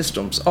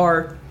systems,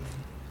 are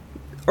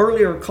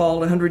earlier called,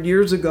 100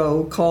 years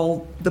ago,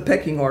 called the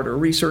pecking order,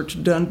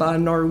 research done by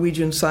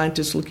Norwegian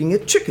scientists looking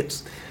at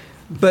chickens.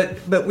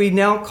 But we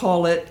now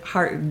call it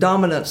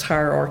dominance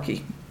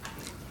hierarchy.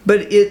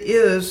 But it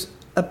is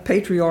a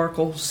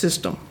patriarchal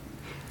system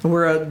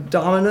where a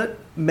dominant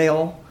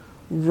male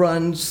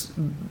runs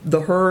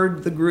the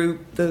herd, the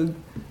group, the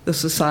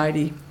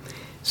society.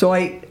 So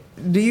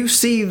do you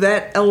see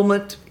that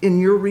element in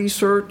your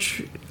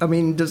research? I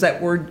mean, is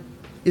that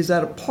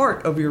a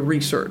part of your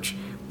research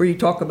where you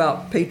talk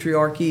about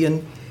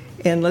patriarchy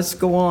and let's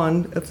go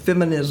on,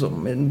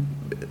 feminism, and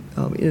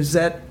is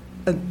that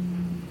a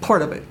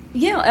part of it?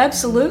 Yeah,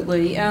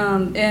 absolutely.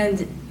 And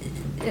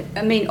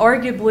I mean,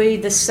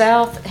 arguably, the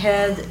South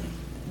had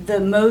the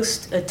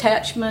most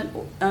attachment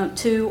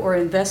to or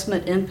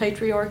investment in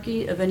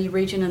patriarchy of any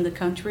region in the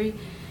country.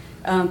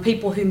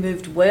 People who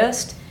moved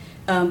west,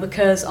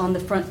 because on the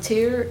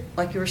frontier,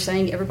 like you were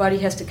saying, everybody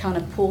has to kind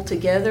of pull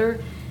together.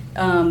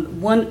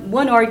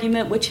 One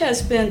argument, which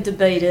has been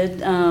debated,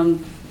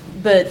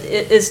 but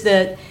is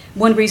that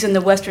one reason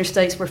the western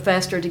states were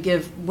faster to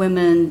give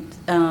women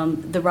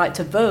the right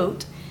to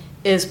vote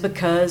is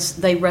because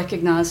they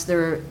recognized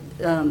their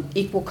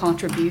equal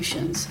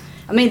contributions.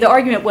 I mean, the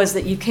argument was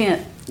that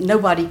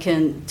nobody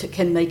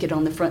can make it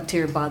on the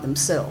frontier by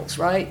themselves,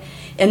 right?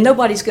 And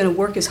nobody's going to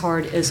work as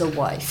hard as a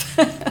wife,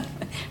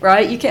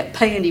 right? You can't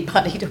pay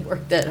anybody to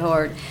work that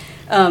hard.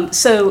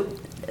 So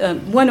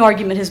one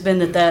argument has been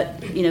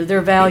that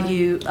their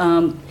value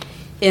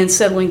in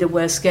settling the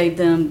West gave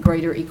them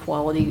greater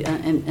equality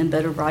and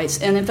better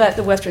rights. And in fact,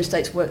 the Western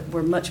states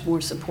were much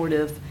more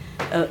supportive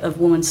of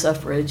women's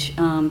suffrage.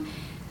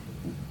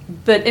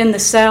 But in the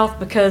South,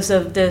 because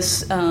of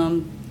this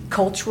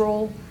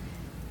cultural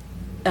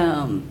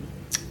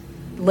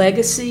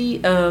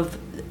legacy of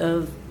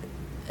a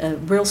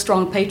real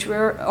strong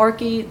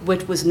patriarchy,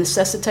 which was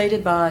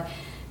necessitated by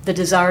the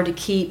desire to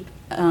keep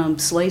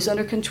slaves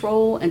under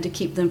control and to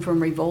keep them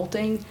from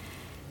revolting,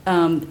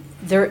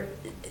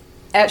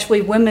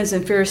 actually women's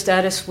inferior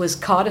status was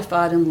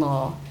codified in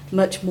law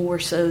much more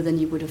so than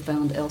you would have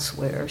found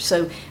elsewhere.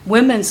 So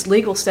women's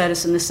legal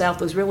status in the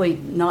South was really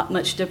not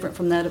much different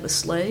from that of a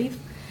slave.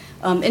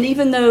 And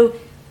even though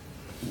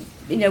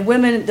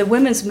the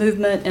women's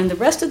movement in the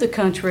rest of the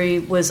country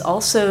was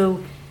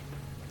also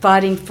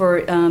fighting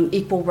for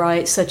equal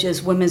rights, such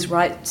as women's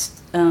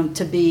rights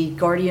to be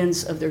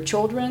guardians of their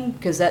children,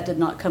 because that did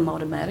not come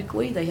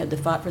automatically. They had to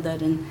fight for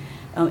that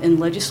in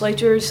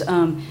legislatures.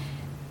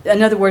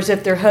 In other words,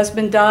 if their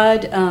husband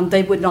died,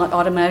 they would not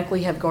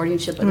automatically have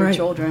guardianship of their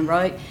children,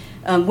 right?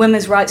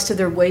 Women's rights to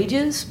their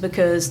wages,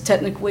 because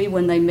technically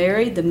when they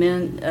married, the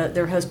men,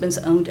 their husbands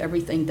owned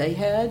everything they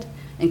had,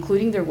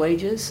 including their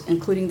wages,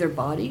 including their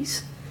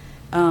bodies.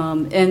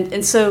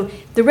 And so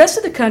the rest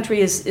of the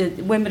country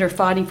women are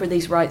fighting for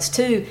these rights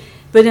too,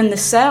 but in the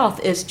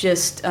South it's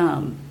just,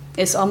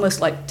 it's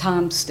almost like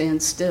time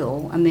stands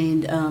still. I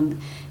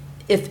mean,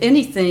 if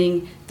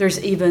anything,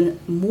 there's even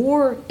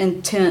more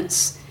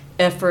intense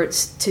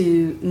efforts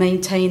to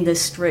maintain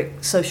this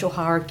strict social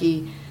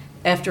hierarchy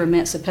after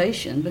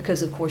emancipation,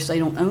 because of course they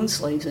don't own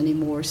slaves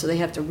anymore, so they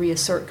have to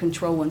reassert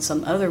control in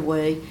some other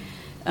way.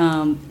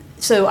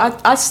 So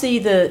I see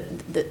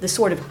the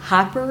sort of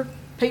hyper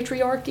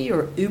patriarchy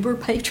or uber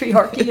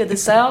patriarchy of the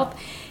South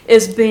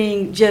as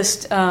being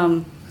just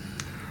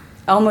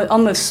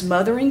almost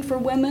smothering for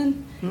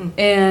women,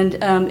 and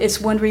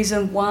it's one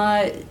reason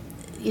why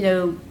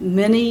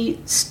many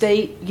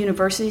state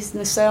universities in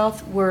the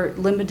South were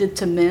limited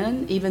to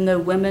men, even though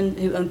women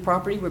who owned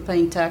property were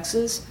paying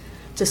taxes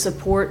to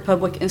support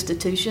public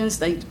institutions.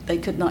 They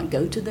could not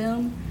go to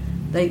them.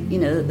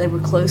 They were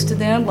close to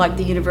them, like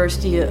the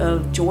University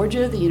of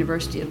Georgia, the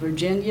University of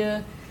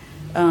Virginia.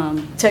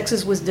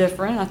 Texas was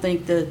different. I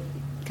think the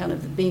kind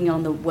of being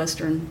on the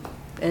western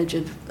edge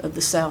of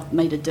the South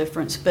made a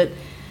difference. But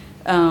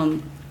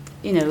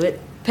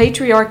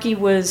patriarchy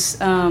was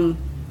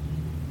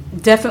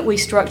definitely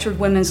structured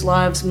women's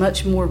lives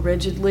much more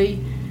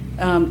rigidly,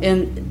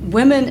 and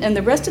women in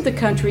the rest of the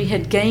country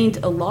had gained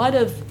a lot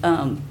of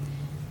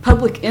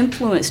public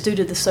influence due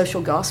to the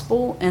social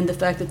gospel and the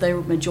fact that they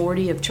were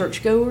majority of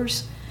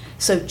churchgoers.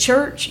 So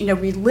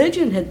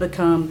religion had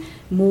become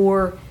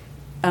more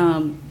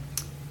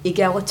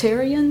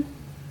egalitarian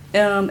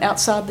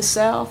outside the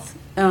South,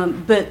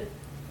 but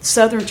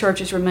Southern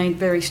churches remained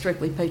very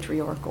strictly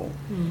patriarchal.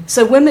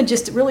 So women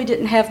just really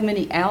didn't have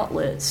many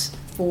outlets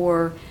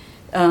for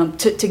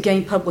to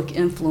gain public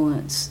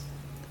influence.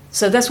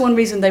 So that's one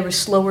reason they were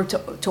slower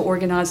to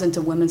organize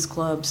into women's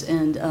clubs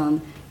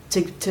and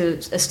to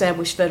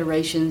establish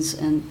federations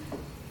and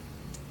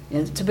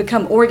to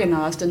become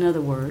organized, in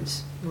other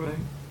words. Right.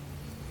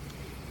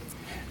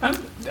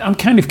 I'm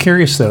kind of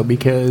curious, though,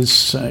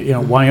 because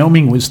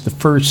Wyoming was the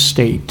first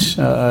state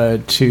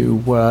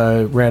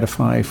to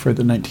ratify for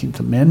the 19th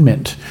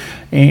Amendment.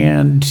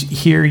 And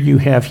here you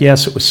have,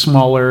 yes, it was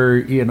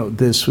smaller,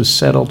 this was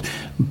settled,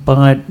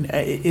 but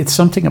it's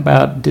something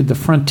about, did the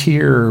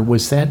frontier,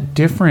 was that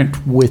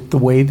different with the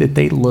way that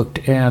they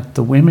looked at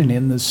the women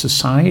in the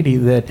society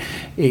that,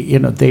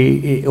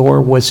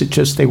 or was it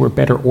just they were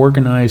better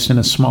organized in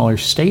a smaller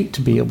state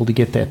to be able to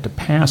get that to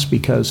pass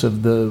because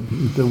of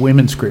the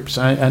women's groups?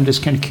 I'm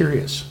just kind of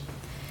curious.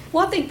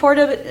 Well, I think part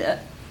of it,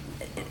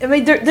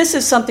 this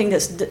is something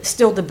that's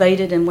still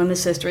debated in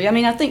women's history. I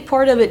mean, I think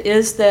part of it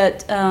is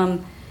that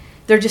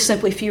there are just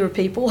simply fewer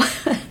people.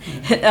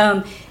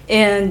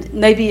 And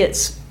maybe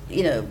it's,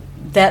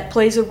 that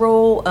plays a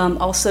role.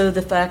 Also,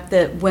 the fact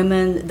that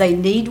they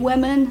need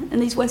women in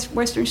these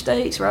western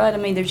states, right? I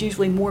mean, there's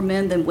usually more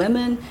men than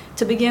women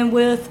to begin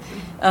with.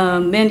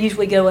 Men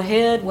usually go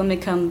ahead, women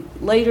come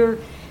later.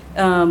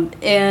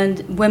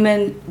 And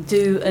women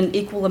do an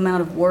equal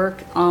amount of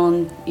work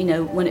on,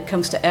 when it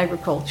comes to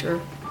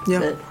agriculture. Yeah.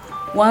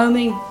 But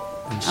Wyoming,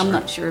 I'm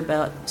not sure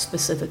about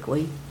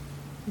specifically.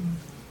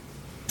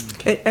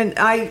 And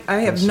I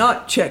have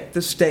not checked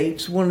the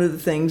states. One of the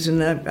things,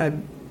 and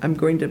I'm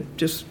going to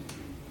just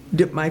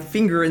dip my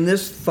finger in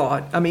this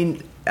thought. I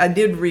mean, I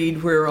did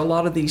read where a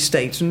lot of these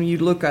states, and when you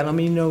look at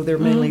them, they're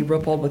mainly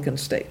Republican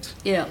states.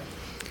 Yeah.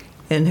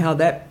 And how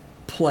that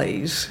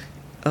plays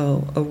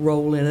a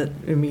role in it.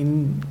 I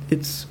mean,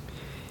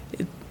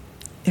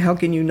 how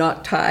can you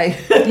not tie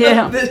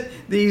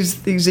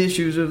these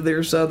issues of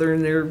their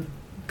Southern, their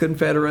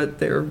Confederate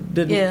there,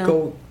 didn't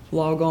go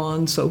log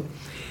on. So,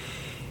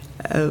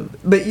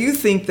 but you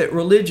think that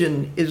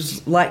religion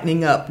is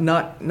lightening up,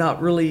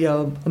 not really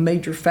a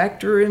major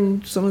factor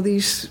in some of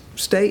these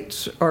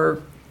states,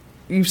 or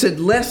you said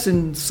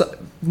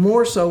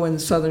more so in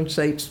southern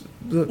states.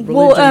 The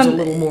religion's a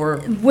little more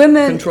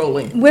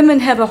controlling. Women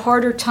have a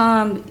harder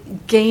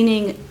time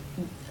creating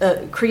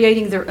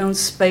their own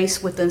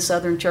space within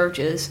southern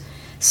churches.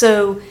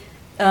 So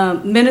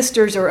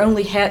ministers are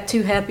only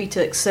too happy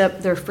to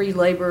accept their free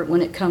labor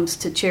when it comes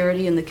to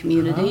charity in the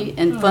community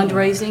and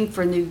fundraising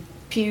for new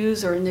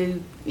pews or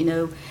new,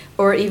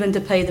 or even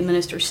to pay the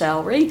minister's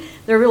salary.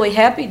 They're really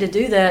happy to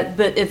do that,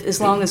 but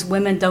as long as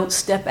women don't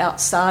step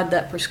outside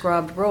that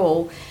prescribed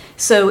role.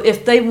 So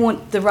if they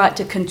want the right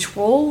to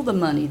control the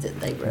money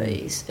that they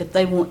raise, if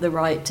they want the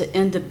right to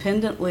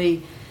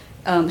independently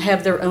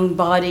have their own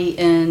body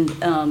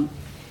and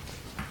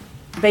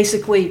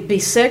basically be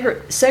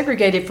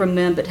segregated from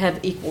men but have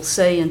equal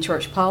say in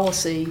church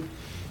policy,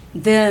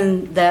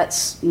 then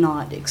that's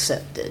not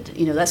accepted.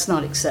 That's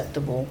not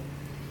acceptable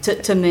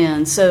to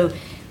men. So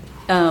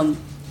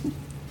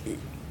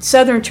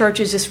Southern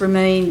churches just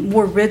remain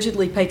more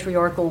rigidly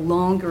patriarchal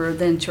longer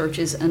than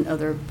churches in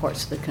other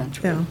parts of the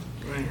country. Yeah.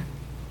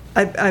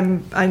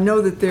 I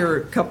know that there are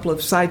a couple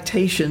of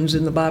citations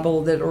in the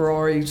Bible that are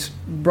always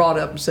brought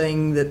up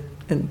saying that,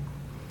 and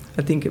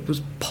I think it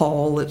was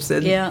Paul that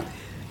said,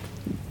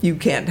 you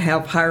can't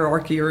have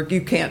hierarchy, or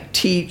you can't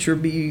teach or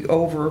be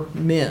over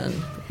men,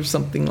 or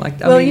something like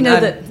that. Well,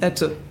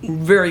 that's a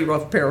very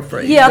rough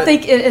paraphrase. Yeah, I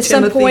think at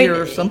some point,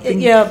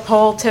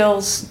 Paul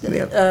tells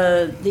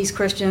these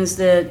Christians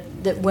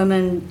that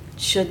women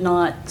should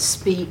not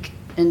speak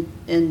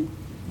in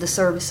the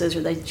services,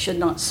 or they should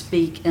not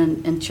speak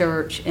in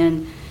church.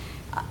 And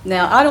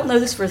now I don't know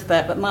this for a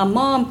fact, but my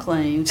mom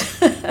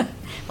claims,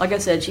 like I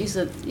said, she's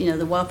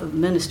the wife of a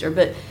minister,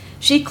 but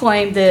she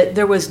claimed that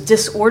there was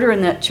disorder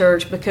in that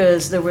church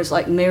because there was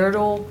like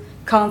marital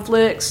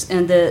conflicts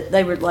and that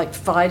they were like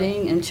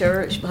fighting in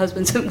church,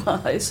 husbands and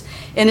wives,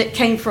 and it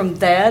came from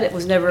that. It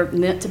was never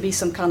meant to be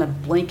some kind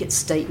of blanket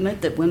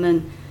statement that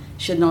women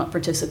should not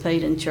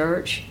participate in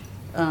church,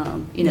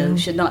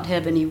 should not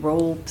have any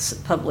role,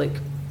 public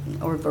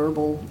or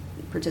verbal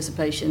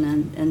participation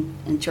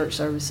in church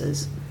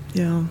services.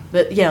 Yeah.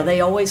 But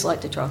they always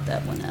like to trot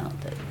that one out.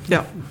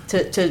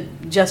 To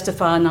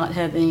justify not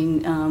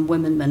having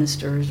women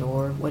ministers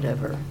or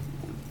whatever.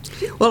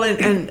 Well,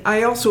 and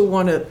I also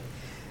want to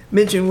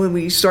mention, when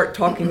we start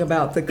talking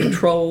about the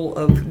control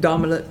of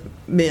dominant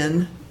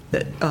men,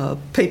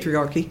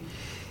 patriarchy,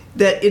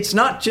 that it's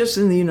not just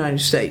in the United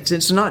States.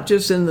 It's not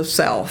just in the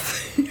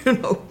South.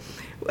 And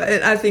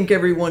I think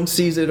everyone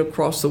sees it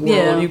across the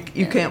world.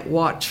 You can't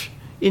watch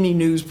any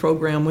news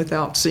program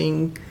without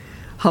seeing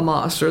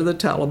Hamas or the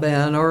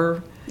Taliban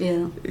or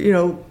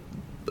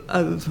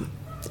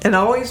and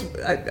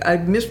I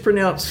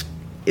mispronounce.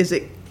 Is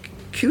it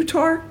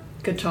Qatar?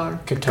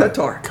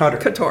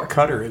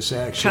 Qatar is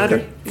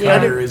actually.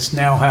 Qatar is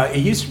now how it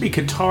used to be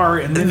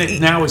Qatar, and then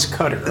it now is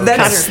Qatar.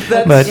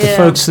 Okay. But the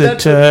folks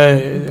that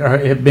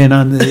have been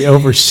on the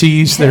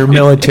overseas, their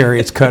military,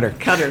 it's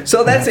Qatar.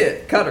 So that's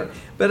it, Qatar.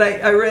 But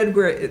I read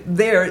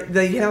where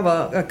they have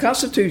a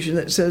constitution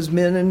that says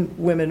men and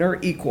women are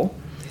equal,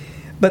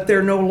 but there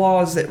are no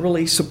laws that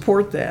really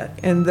support that,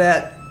 and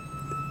that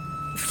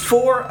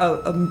for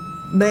a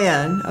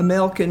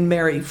male can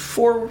marry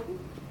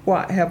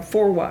have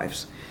four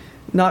wives,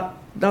 not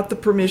the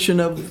permission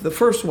of the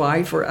first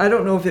wife, or I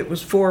don't know if it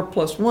was 4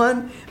 +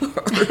 1,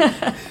 or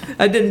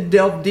I didn't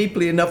delve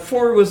deeply enough.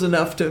 4 was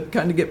enough to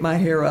kind of get my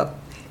hair up,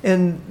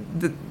 and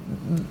the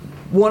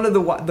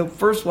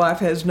first wife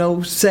has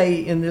no say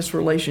in this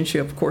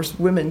relationship. Of course,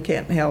 women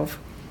can't have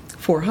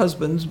 4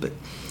 husbands, but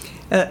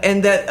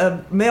and that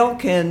a male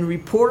can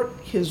report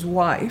his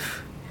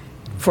wife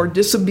for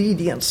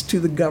disobedience to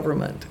the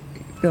government.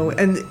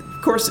 And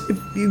of course, if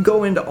you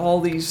go into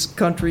all these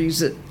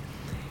countries,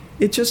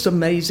 it's just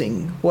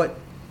amazing what.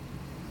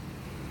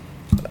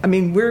 I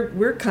mean,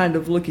 we're kind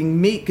of looking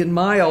meek and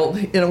mild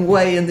in a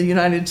way in the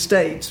United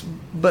States,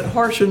 but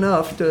harsh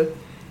enough to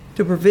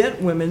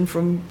prevent women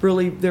from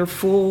really their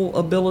full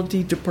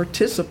ability to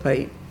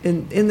participate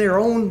in their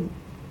own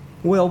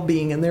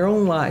well-being and their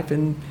own life.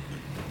 And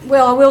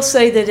well, I will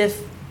say that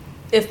if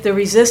the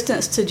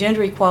resistance to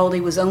gender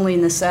equality was only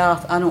in the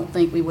South, I don't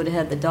think we would have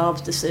had the Dobbs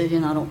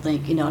decision. I don't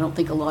think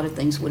a lot of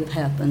things would have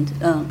happened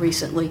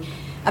recently.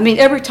 I mean,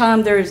 every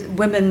time there's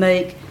women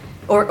make,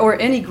 or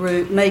any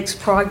group makes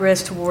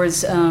progress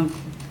towards a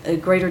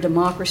greater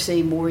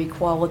democracy, more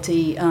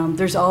equality,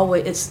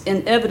 it's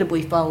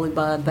inevitably followed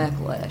by a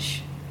backlash.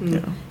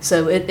 Yeah.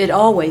 So it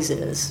always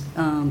is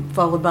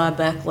followed by a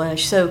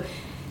backlash. So,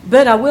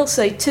 but I will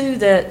say too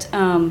that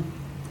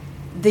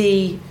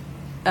the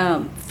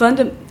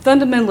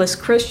fundamentalist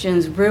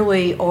Christians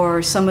really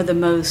are some of the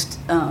most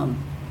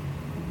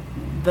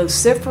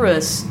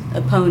vociferous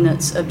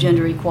opponents of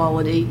gender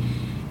equality.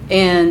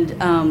 And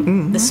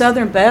the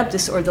Southern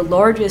Baptists are the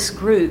largest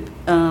group,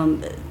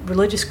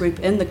 religious group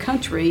in the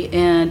country,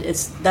 and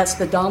that's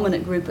the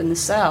dominant group in the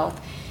South.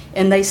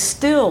 And they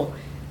still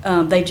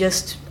They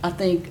just, I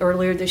think,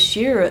 earlier this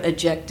year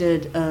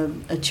ejected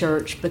a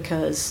church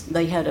because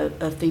they had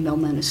a female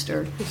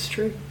minister. It's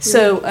true.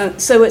 So,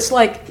 so it's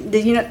like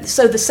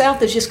so the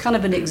South is just kind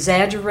of an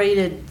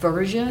exaggerated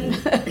version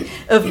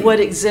of what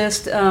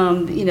exists,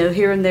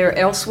 here and there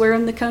elsewhere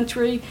in the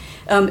country.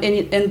 And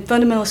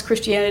fundamentalist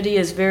Christianity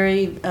is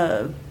very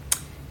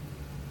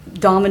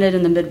dominant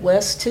in the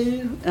Midwest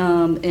too,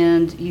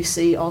 and you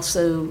see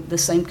also the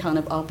same kind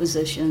of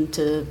opposition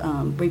to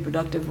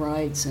reproductive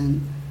rights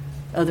and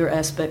other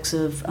aspects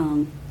of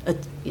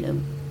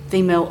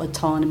female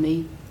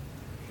autonomy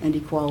and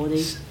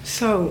equality.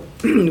 So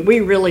we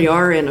really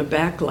are in a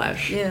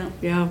backlash.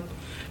 Yeah.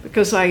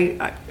 Because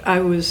I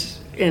was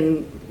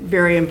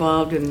very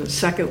involved in the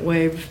second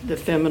wave, the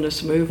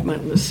feminist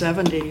movement in the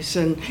 70s,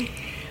 and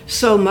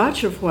so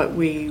much of what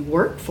we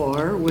worked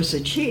for was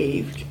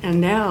achieved, and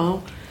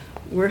now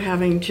we're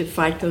having to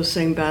fight those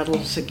same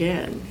battles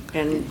again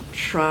and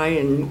try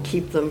and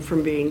keep them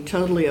from being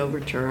totally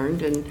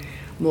overturned, and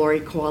more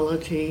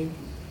equality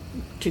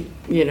to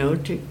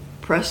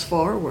press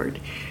forward.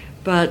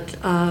 But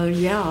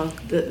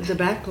the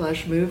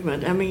backlash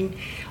movement, I mean,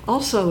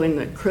 also in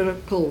the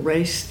critical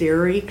race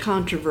theory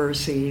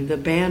controversy, the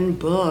banned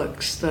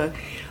books,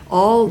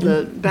 all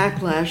the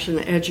backlash in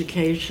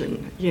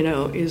education,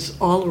 is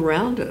all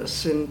around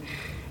us. And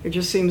it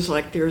just seems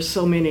like there's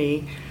so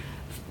many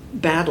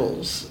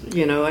battles,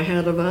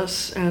 ahead of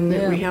us, and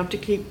that we have to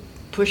keep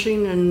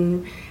pushing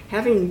and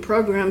having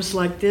programs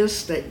like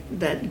this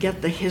that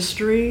get the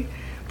history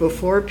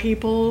before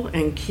people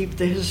and keep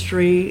the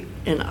history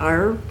in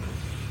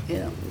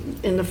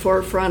the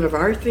forefront of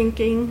our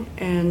thinking,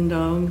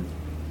 and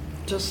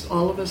just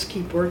all of us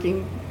keep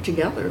working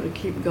together to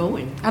keep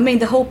going. I mean,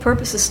 the whole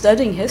purpose of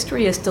studying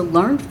history is to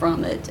learn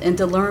from it and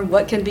to learn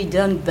what can be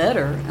done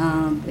better.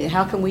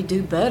 How can we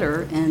do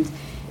better? And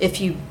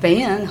if you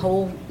ban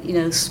whole,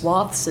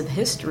 swaths of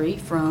history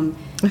from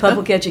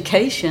public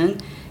education,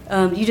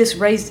 you just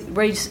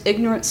raise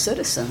ignorant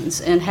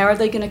citizens. And how are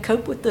they going to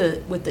cope with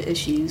the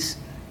issues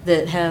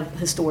that have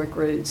historic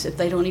roots if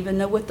they don't even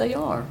know what they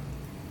are?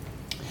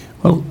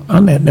 Well,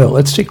 on that note,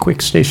 let's take a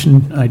quick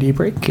station ID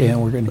break,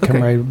 and we're going to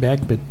come right back.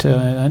 But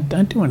I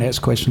do want to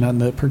ask a question on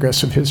the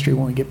progressive history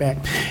when we get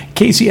back.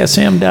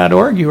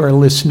 KZSM.org, you are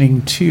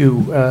listening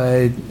to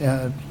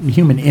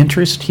Human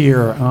Interest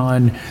here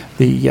on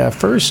the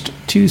first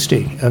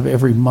Tuesday of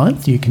every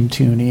month. You can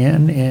tune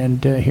in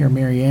and hear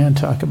Marianne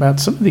talk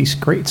about some of these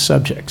great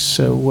subjects.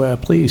 So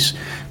please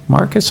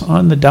mark us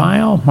on the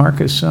dial,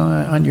 mark us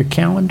on your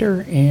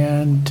calendar,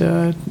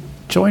 and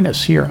join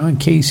us here on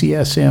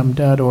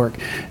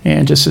KZSM.org.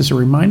 And just as a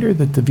reminder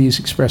that the views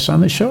expressed on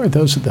the show are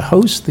those of the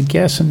host, the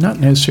guests, and not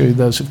necessarily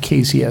those of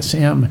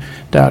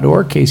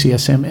KZSM.org,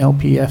 KZSM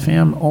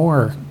LPFM,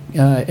 or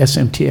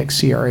SMTX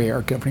CRA,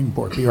 our governing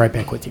board. Be right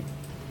back with you.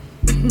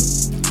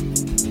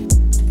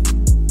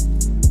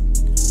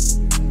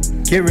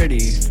 Get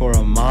ready for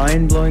a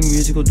mind-blowing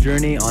musical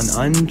journey on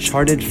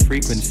uncharted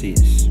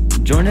frequencies.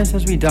 Join us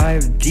as we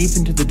dive deep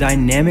into the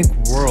dynamic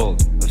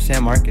world of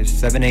San Marcos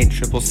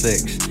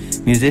 78666.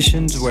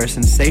 Musicians where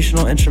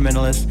sensational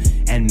instrumentalists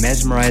and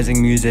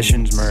mesmerizing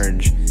musicians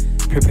merge.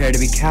 Prepare to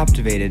be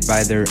captivated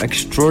by their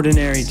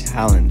extraordinary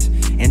talent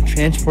and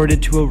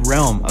transported to a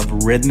realm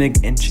of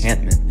rhythmic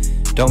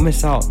enchantment. Don't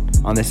miss out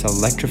on this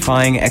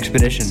electrifying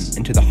expedition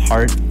into the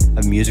heart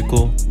of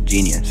musical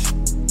genius.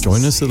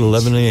 Join us at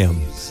 11 a.m.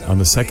 on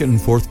the second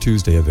and fourth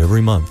Tuesday of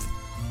every month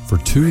for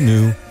 2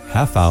 new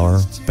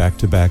half-hour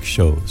back-to-back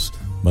shows,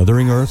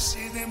 Mothering Earth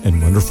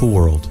and Wonderful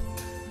World.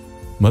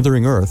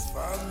 Mothering Earth,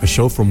 a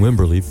show from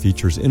Wimberley,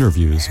 features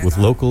interviews with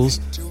locals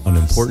on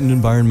important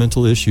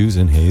environmental issues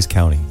in Hays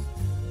County.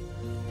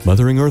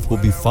 Mothering Earth will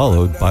be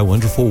followed by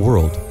Wonderful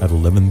World at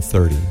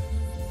 11:30.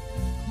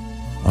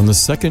 On the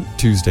second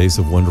Tuesdays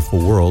of Wonderful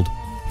World,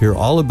 hear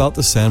all about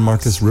the San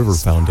Marcos River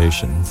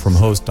Foundation from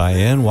host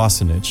Diane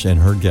Wasenich and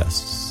her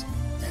guests.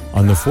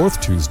 On the fourth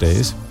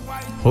Tuesdays,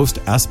 host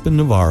Aspen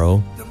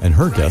Navarro and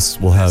her guests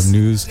will have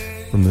news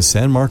from the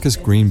San Marcos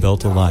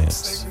Greenbelt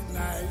Alliance.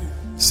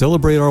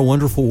 Celebrate our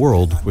wonderful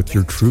world with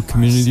your true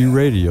community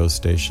radio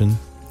station,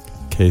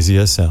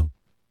 KZSM.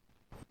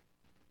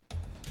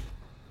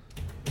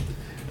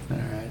 All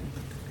right.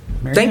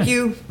 Thank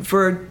you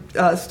for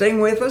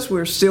staying with us.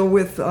 We're still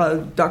with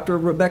Dr.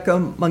 Rebecca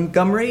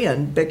Montgomery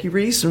and Becky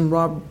Reese and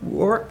Rob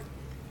Rourke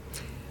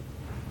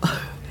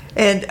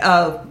and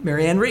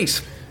Marianne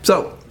Reese.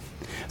 So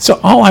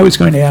all I was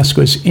going to ask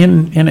was,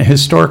 in a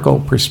historical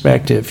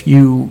perspective,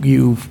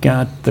 you've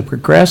got the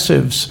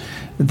progressives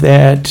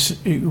that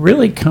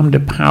really come to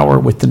power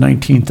with the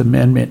 19th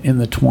Amendment in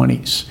the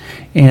 20s.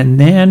 And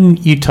then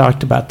you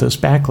talked about those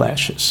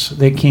backlashes.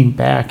 They came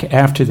back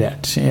after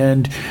that.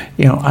 And,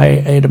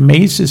 it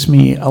amazes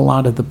me a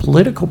lot of the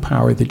political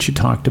power that you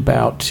talked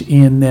about,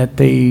 in that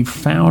they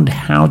found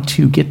how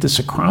to get this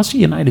across the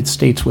United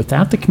States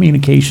without the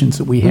communications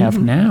that we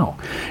have now.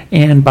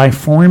 And by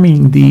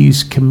forming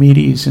these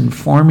committees and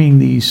forming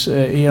these,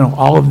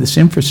 all of this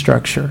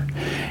infrastructure.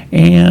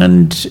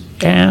 And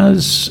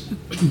as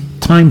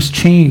times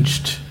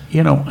changed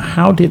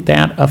how did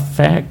that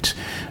affect?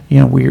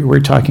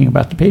 We're talking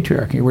about the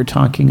patriarchy. We're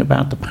talking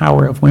about the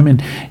power of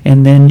women,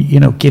 and then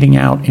getting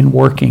out and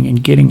working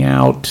and getting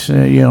out,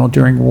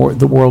 during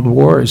the world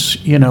wars,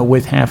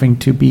 with having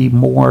to be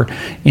more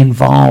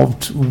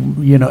involved,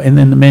 and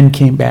then the men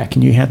came back,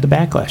 and you had the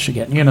backlash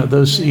again.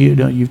 Those,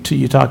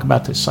 you talk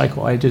about this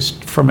cycle. I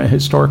just, from a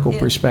historical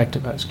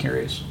perspective, I was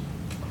curious.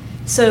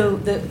 So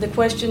the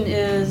question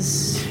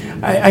is?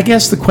 I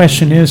guess the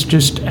question is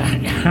just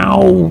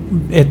how,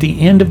 at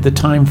the end of the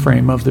time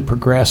frame of the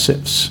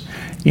progressives,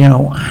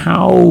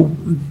 how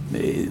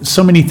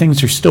so many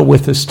things are still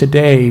with us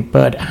today,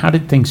 but how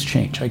did things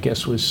change, I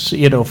guess, was,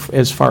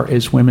 as far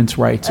as women's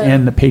rights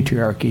and the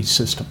patriarchy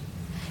system?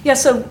 Yeah,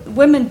 so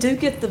women do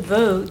get the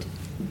vote,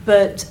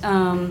 but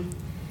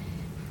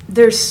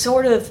there's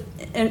sort of,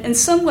 in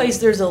some ways,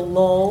 there's a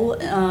lull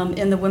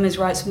in the women's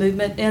rights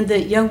movement, and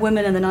that young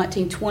women in the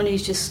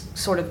 1920s just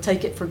sort of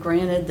take it for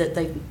granted that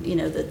they,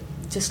 that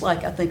just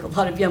like I think a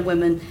lot of young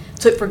women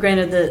took for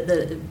granted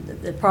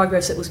the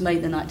progress that was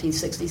made in the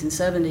 1960s and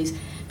 70s.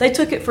 They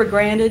took it for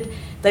granted.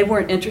 They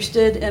weren't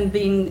interested in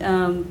being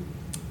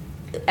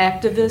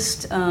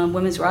activists,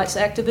 women's rights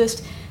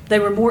activists. They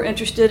were more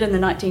interested in the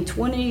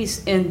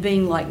 1920s in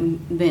being like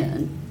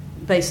men,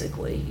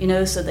 basically.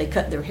 So they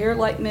cut their hair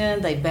like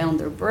men, they bound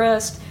their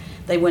breasts,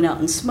 they went out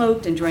and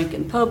smoked and drank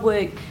in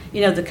public,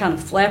 the kind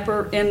of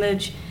flapper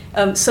image.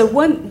 So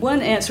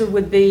one answer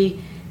would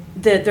be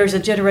that there's a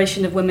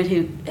generation of women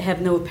who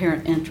have no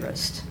apparent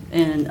interest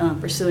in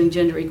pursuing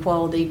gender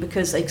equality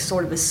because they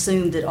sort of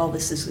assume that all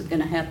this is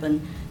going to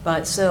happen by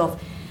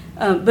itself.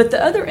 But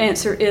the other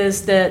answer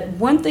is that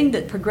one thing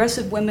that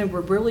progressive women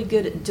were really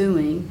good at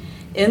doing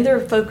in their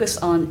focus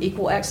on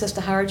equal access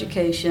to higher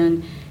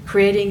education,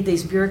 creating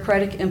these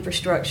bureaucratic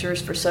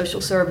infrastructures for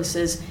social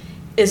services,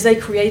 is they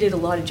created a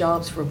lot of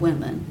jobs for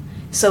women.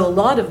 So a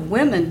lot of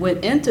women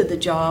went into the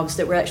jobs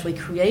that were actually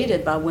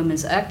created by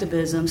women's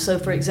activism. So,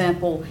 for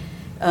example,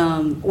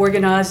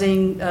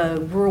 organizing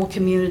rural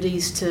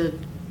communities to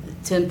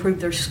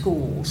improve their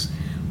schools,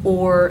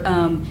 or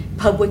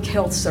public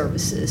health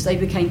services. They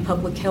became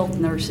public health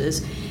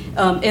nurses,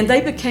 and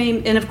they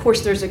became. And of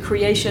course, there's a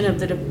creation of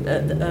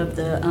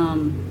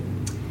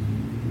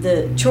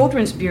the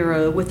Children's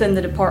Bureau within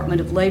the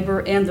Department of Labor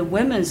and the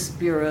Women's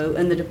Bureau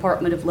in the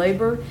Department of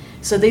Labor.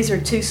 So these are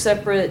two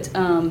separate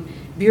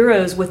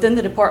bureaus within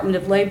the Department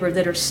of Labor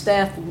that are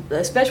staffed,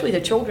 especially the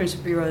Children's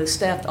Bureau,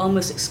 staffed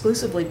almost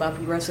exclusively by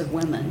progressive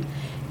women,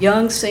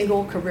 young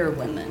single career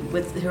women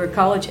who are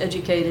college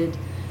educated,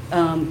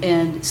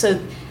 and so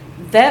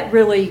that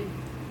really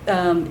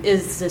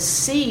is the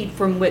seed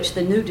from which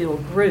the New Deal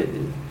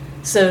grew.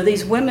 So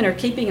these women are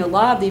keeping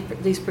alive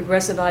these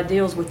progressive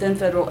ideals within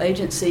federal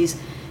agencies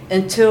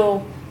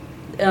until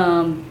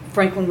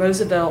Franklin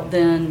Roosevelt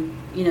then,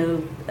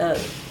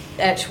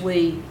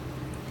 actually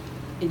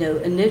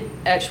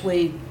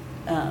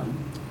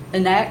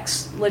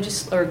enacts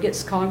or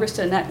gets Congress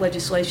to enact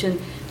legislation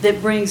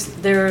that brings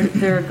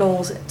their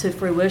goals to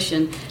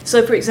fruition.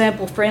 So, for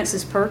example,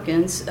 Frances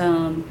Perkins,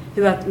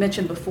 who I've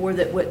mentioned before,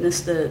 that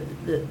witnessed the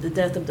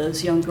death of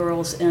those young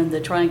girls in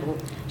the Triangle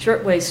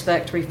Shirtwaist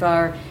Factory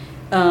fire,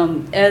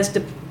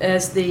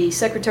 as the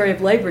Secretary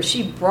of Labor,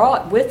 she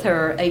brought with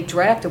her a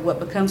draft of what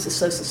becomes the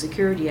Social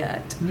Security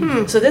Act.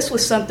 Mm-hmm. So this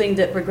was something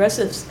that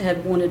progressives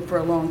had wanted for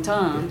a long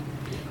time.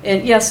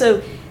 And yeah,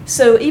 so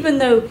even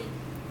though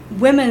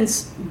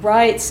women's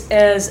rights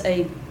as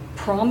a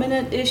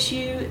prominent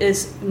issue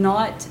is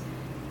not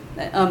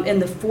in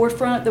the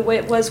forefront the way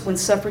it was when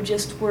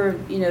suffragists were,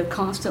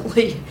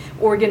 constantly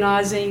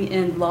organizing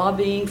and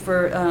lobbying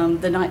for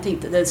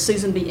the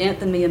Susan B.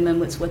 Anthony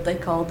Amendment's what they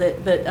called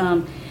it, but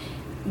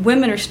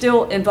women are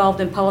still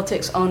involved in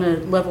politics on a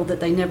level that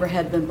they never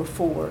had been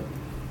before.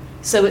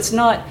 So it's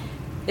not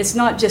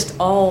just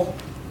all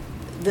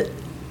the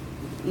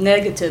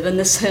negative in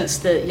the sense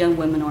that young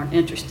women aren't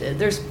interested.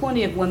 There's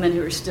plenty of women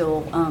who are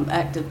still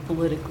active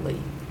politically.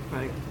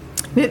 Right.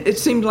 It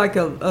seemed like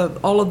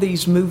all of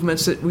these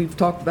movements that we've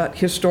talked about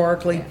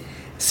historically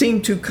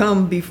seem to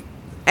come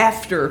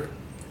after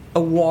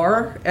a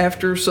war,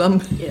 after some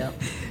the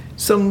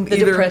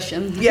either,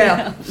 depression.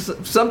 Yeah,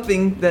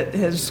 something that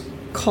has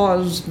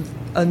caused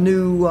a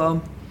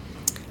new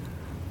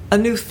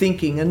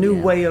thinking, a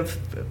new way of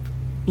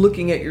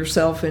looking at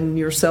yourself and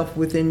yourself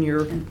within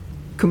your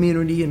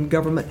community and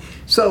government.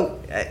 So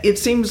it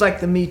seems like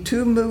the Me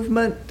Too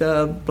movement,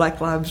 Black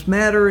Lives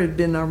Matter, had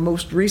been our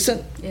most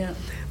recent. Yeah.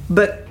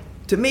 But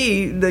to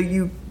me,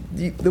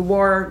 the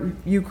war,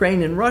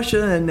 Ukraine and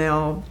Russia, and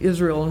now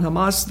Israel and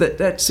Hamas,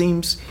 that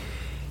seems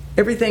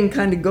everything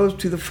kind of goes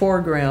to the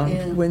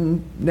foreground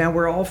when now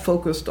we're all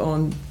focused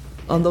on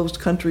those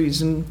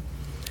countries. And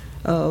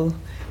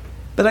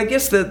but I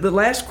guess the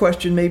last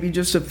question, maybe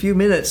just a few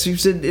minutes. You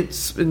said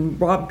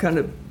and Rob kind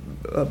of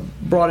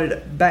brought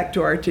it back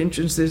to our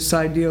attentions, this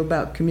idea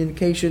about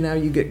communication, how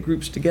you get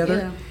groups together.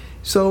 Yeah.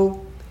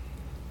 So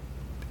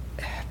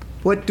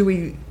what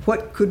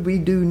could we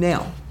do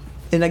now?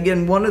 And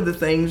again, one of the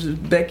things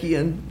Becky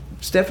and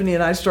Stephanie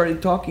and I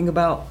started talking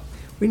about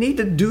we need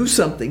to do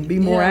something, be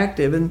more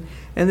active, and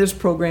this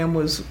program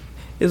is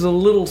a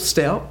little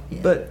step,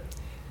 but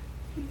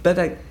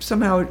I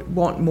somehow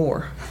want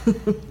more,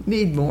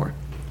 need more.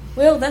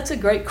 Well, that's a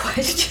great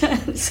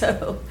question.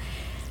 So,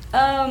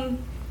 I'd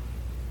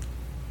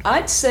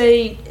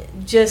say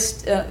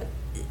just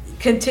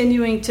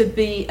continuing to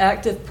be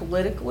active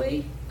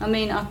politically. I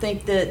mean, I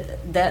think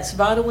that's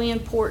vitally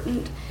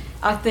important.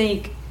 I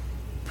think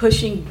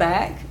pushing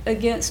back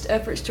against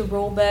efforts to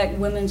roll back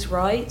women's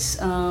rights,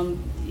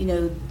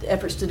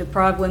 efforts to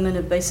deprive women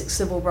of basic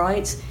civil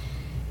rights.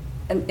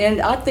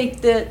 And I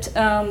think that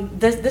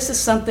this is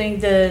something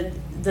that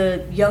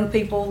the young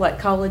people, like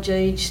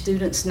college-age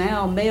students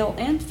now, male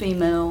and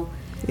female,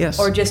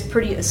 are just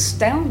pretty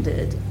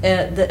astounded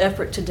at the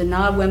effort to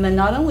deny women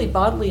not only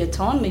bodily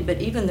autonomy, but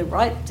even the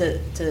right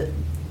to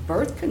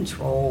birth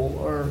control,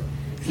 or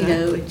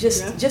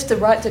just the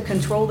right to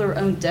control their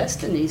own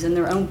destinies and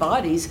their own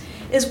bodies,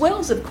 as well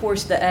as, of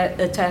course, the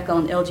attack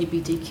on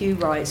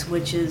LGBTQ rights,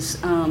 which is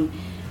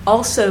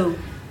also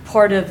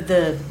part of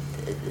the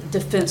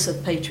defense of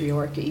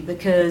patriarchy,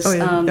 because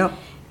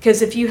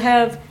if you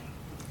have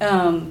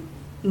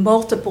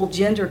multiple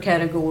gender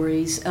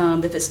categories,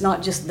 if it's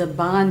not just the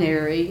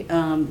binary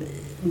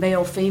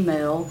male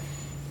female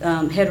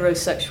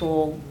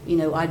heterosexual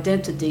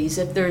identities,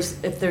 if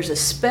there's a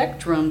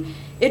spectrum,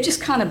 it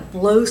just kind of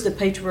blows the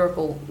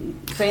patriarchal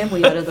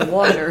family out of the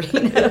water.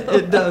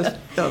 It does.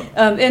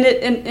 And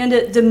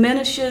it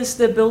diminishes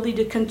the ability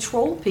to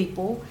control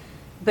people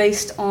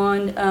based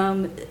on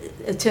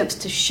attempts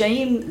to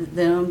shame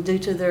them due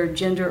to their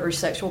gender or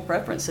sexual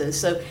preferences.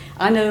 So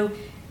I know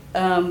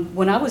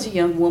when I was a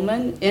young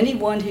woman,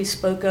 anyone who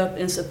spoke up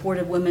in support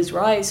of women's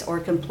rights or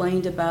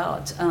complained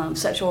about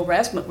sexual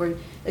harassment were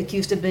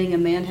accused of being a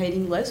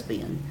man-hating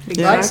lesbian.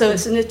 Exactly. Right? So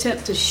it's an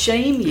attempt to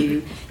shame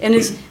you. And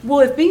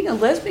if being a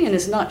lesbian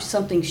is not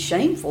something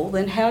shameful,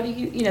 then how do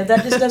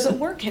that just doesn't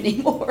work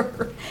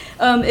anymore.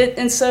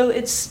 And so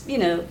it's,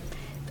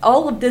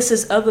 all of this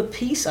is of a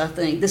piece, I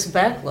think, this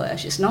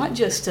backlash. It's not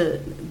just to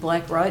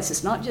black rights,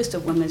 it's not just to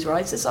women's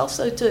rights, it's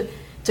also to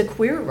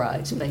queer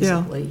rights,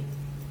 basically. Yeah.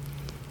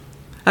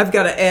 I've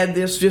got to add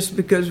this just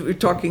because we're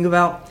talking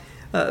about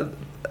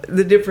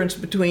the difference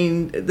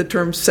between the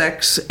term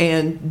sex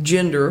and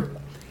gender.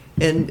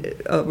 And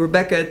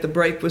Rebecca at the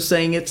break was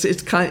saying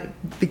it's kind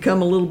of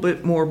become a little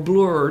bit more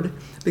blurred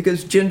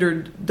because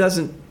gender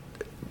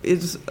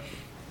is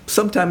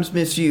sometimes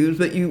misused,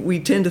 but we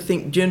tend to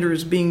think gender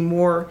as being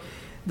more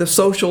the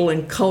social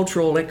and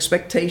cultural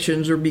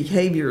expectations or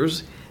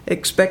behaviors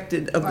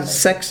expected of the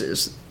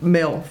sexes,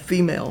 male,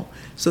 female.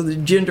 So the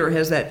gender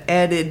has that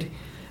added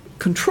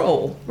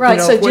control, right?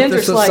 So what the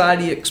gender's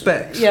society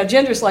expects. Yeah,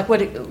 gender's like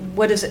what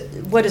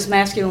is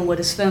masculine, what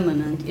is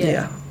feminine.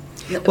 Yeah.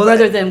 Well,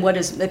 rather than what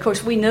is. Of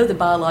course, we know the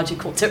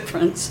biological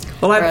difference.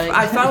 Well, right?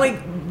 I finally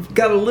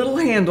got a little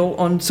handle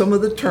on some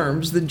of the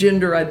terms, the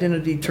gender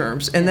identity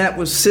terms, and that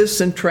was cis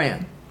and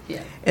trans.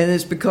 Yeah. And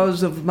it's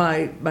because of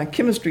my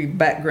chemistry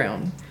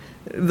background.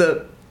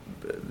 The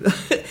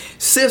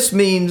cis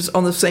means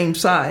on the same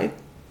side.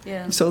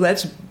 Yeah. So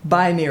that's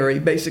binary,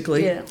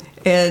 basically. Yeah.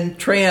 And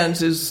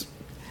trans is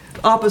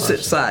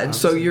opposite side.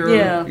 So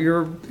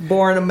you're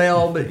born a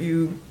male, but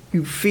you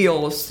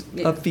feel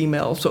a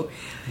female. So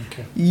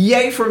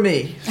yay for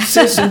me,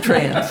 cis and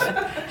trans.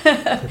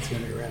 That's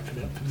going to wrap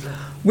it up.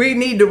 We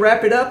need to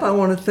wrap it up. I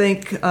want to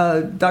thank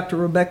Dr.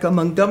 Rebecca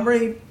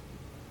Montgomery,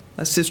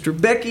 my sister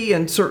Becky,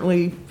 and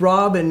certainly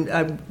Rob, and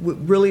I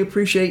really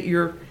appreciate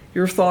your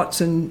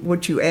thoughts and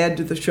what you add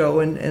to the show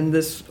and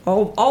this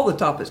all the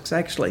topics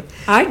actually.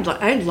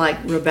 I'd like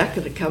Rebecca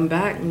to come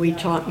back and we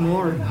talk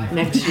more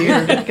next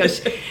year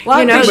because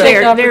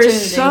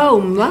there's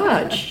so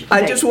much.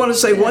 I just want to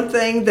say one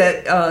thing,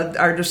 that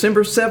our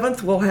December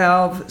 7th we'll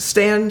have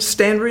Stan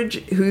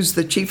Standridge, who's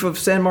the chief of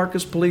San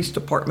Marcos Police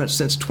Department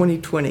since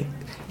 2020.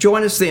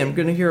 Join us then. We're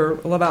going to hear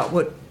all about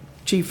what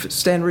Chief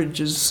Standridge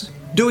is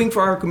doing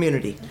for our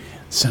community.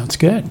 Sounds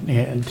good.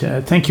 And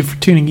thank you for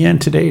tuning in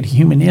today to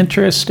Human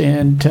Interest.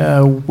 And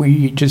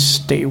we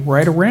just stay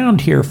right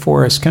around here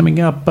for us.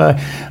 Coming up,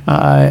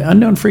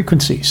 Unknown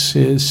Frequencies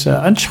is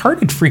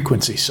Uncharted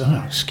Frequencies.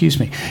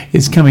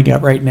 Is coming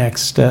up right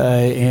next.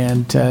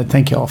 And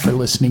thank you all for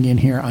listening in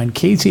here on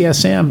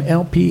KZSM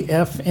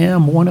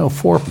LPFM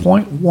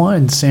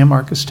 104.1 San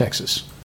Marcos, Texas.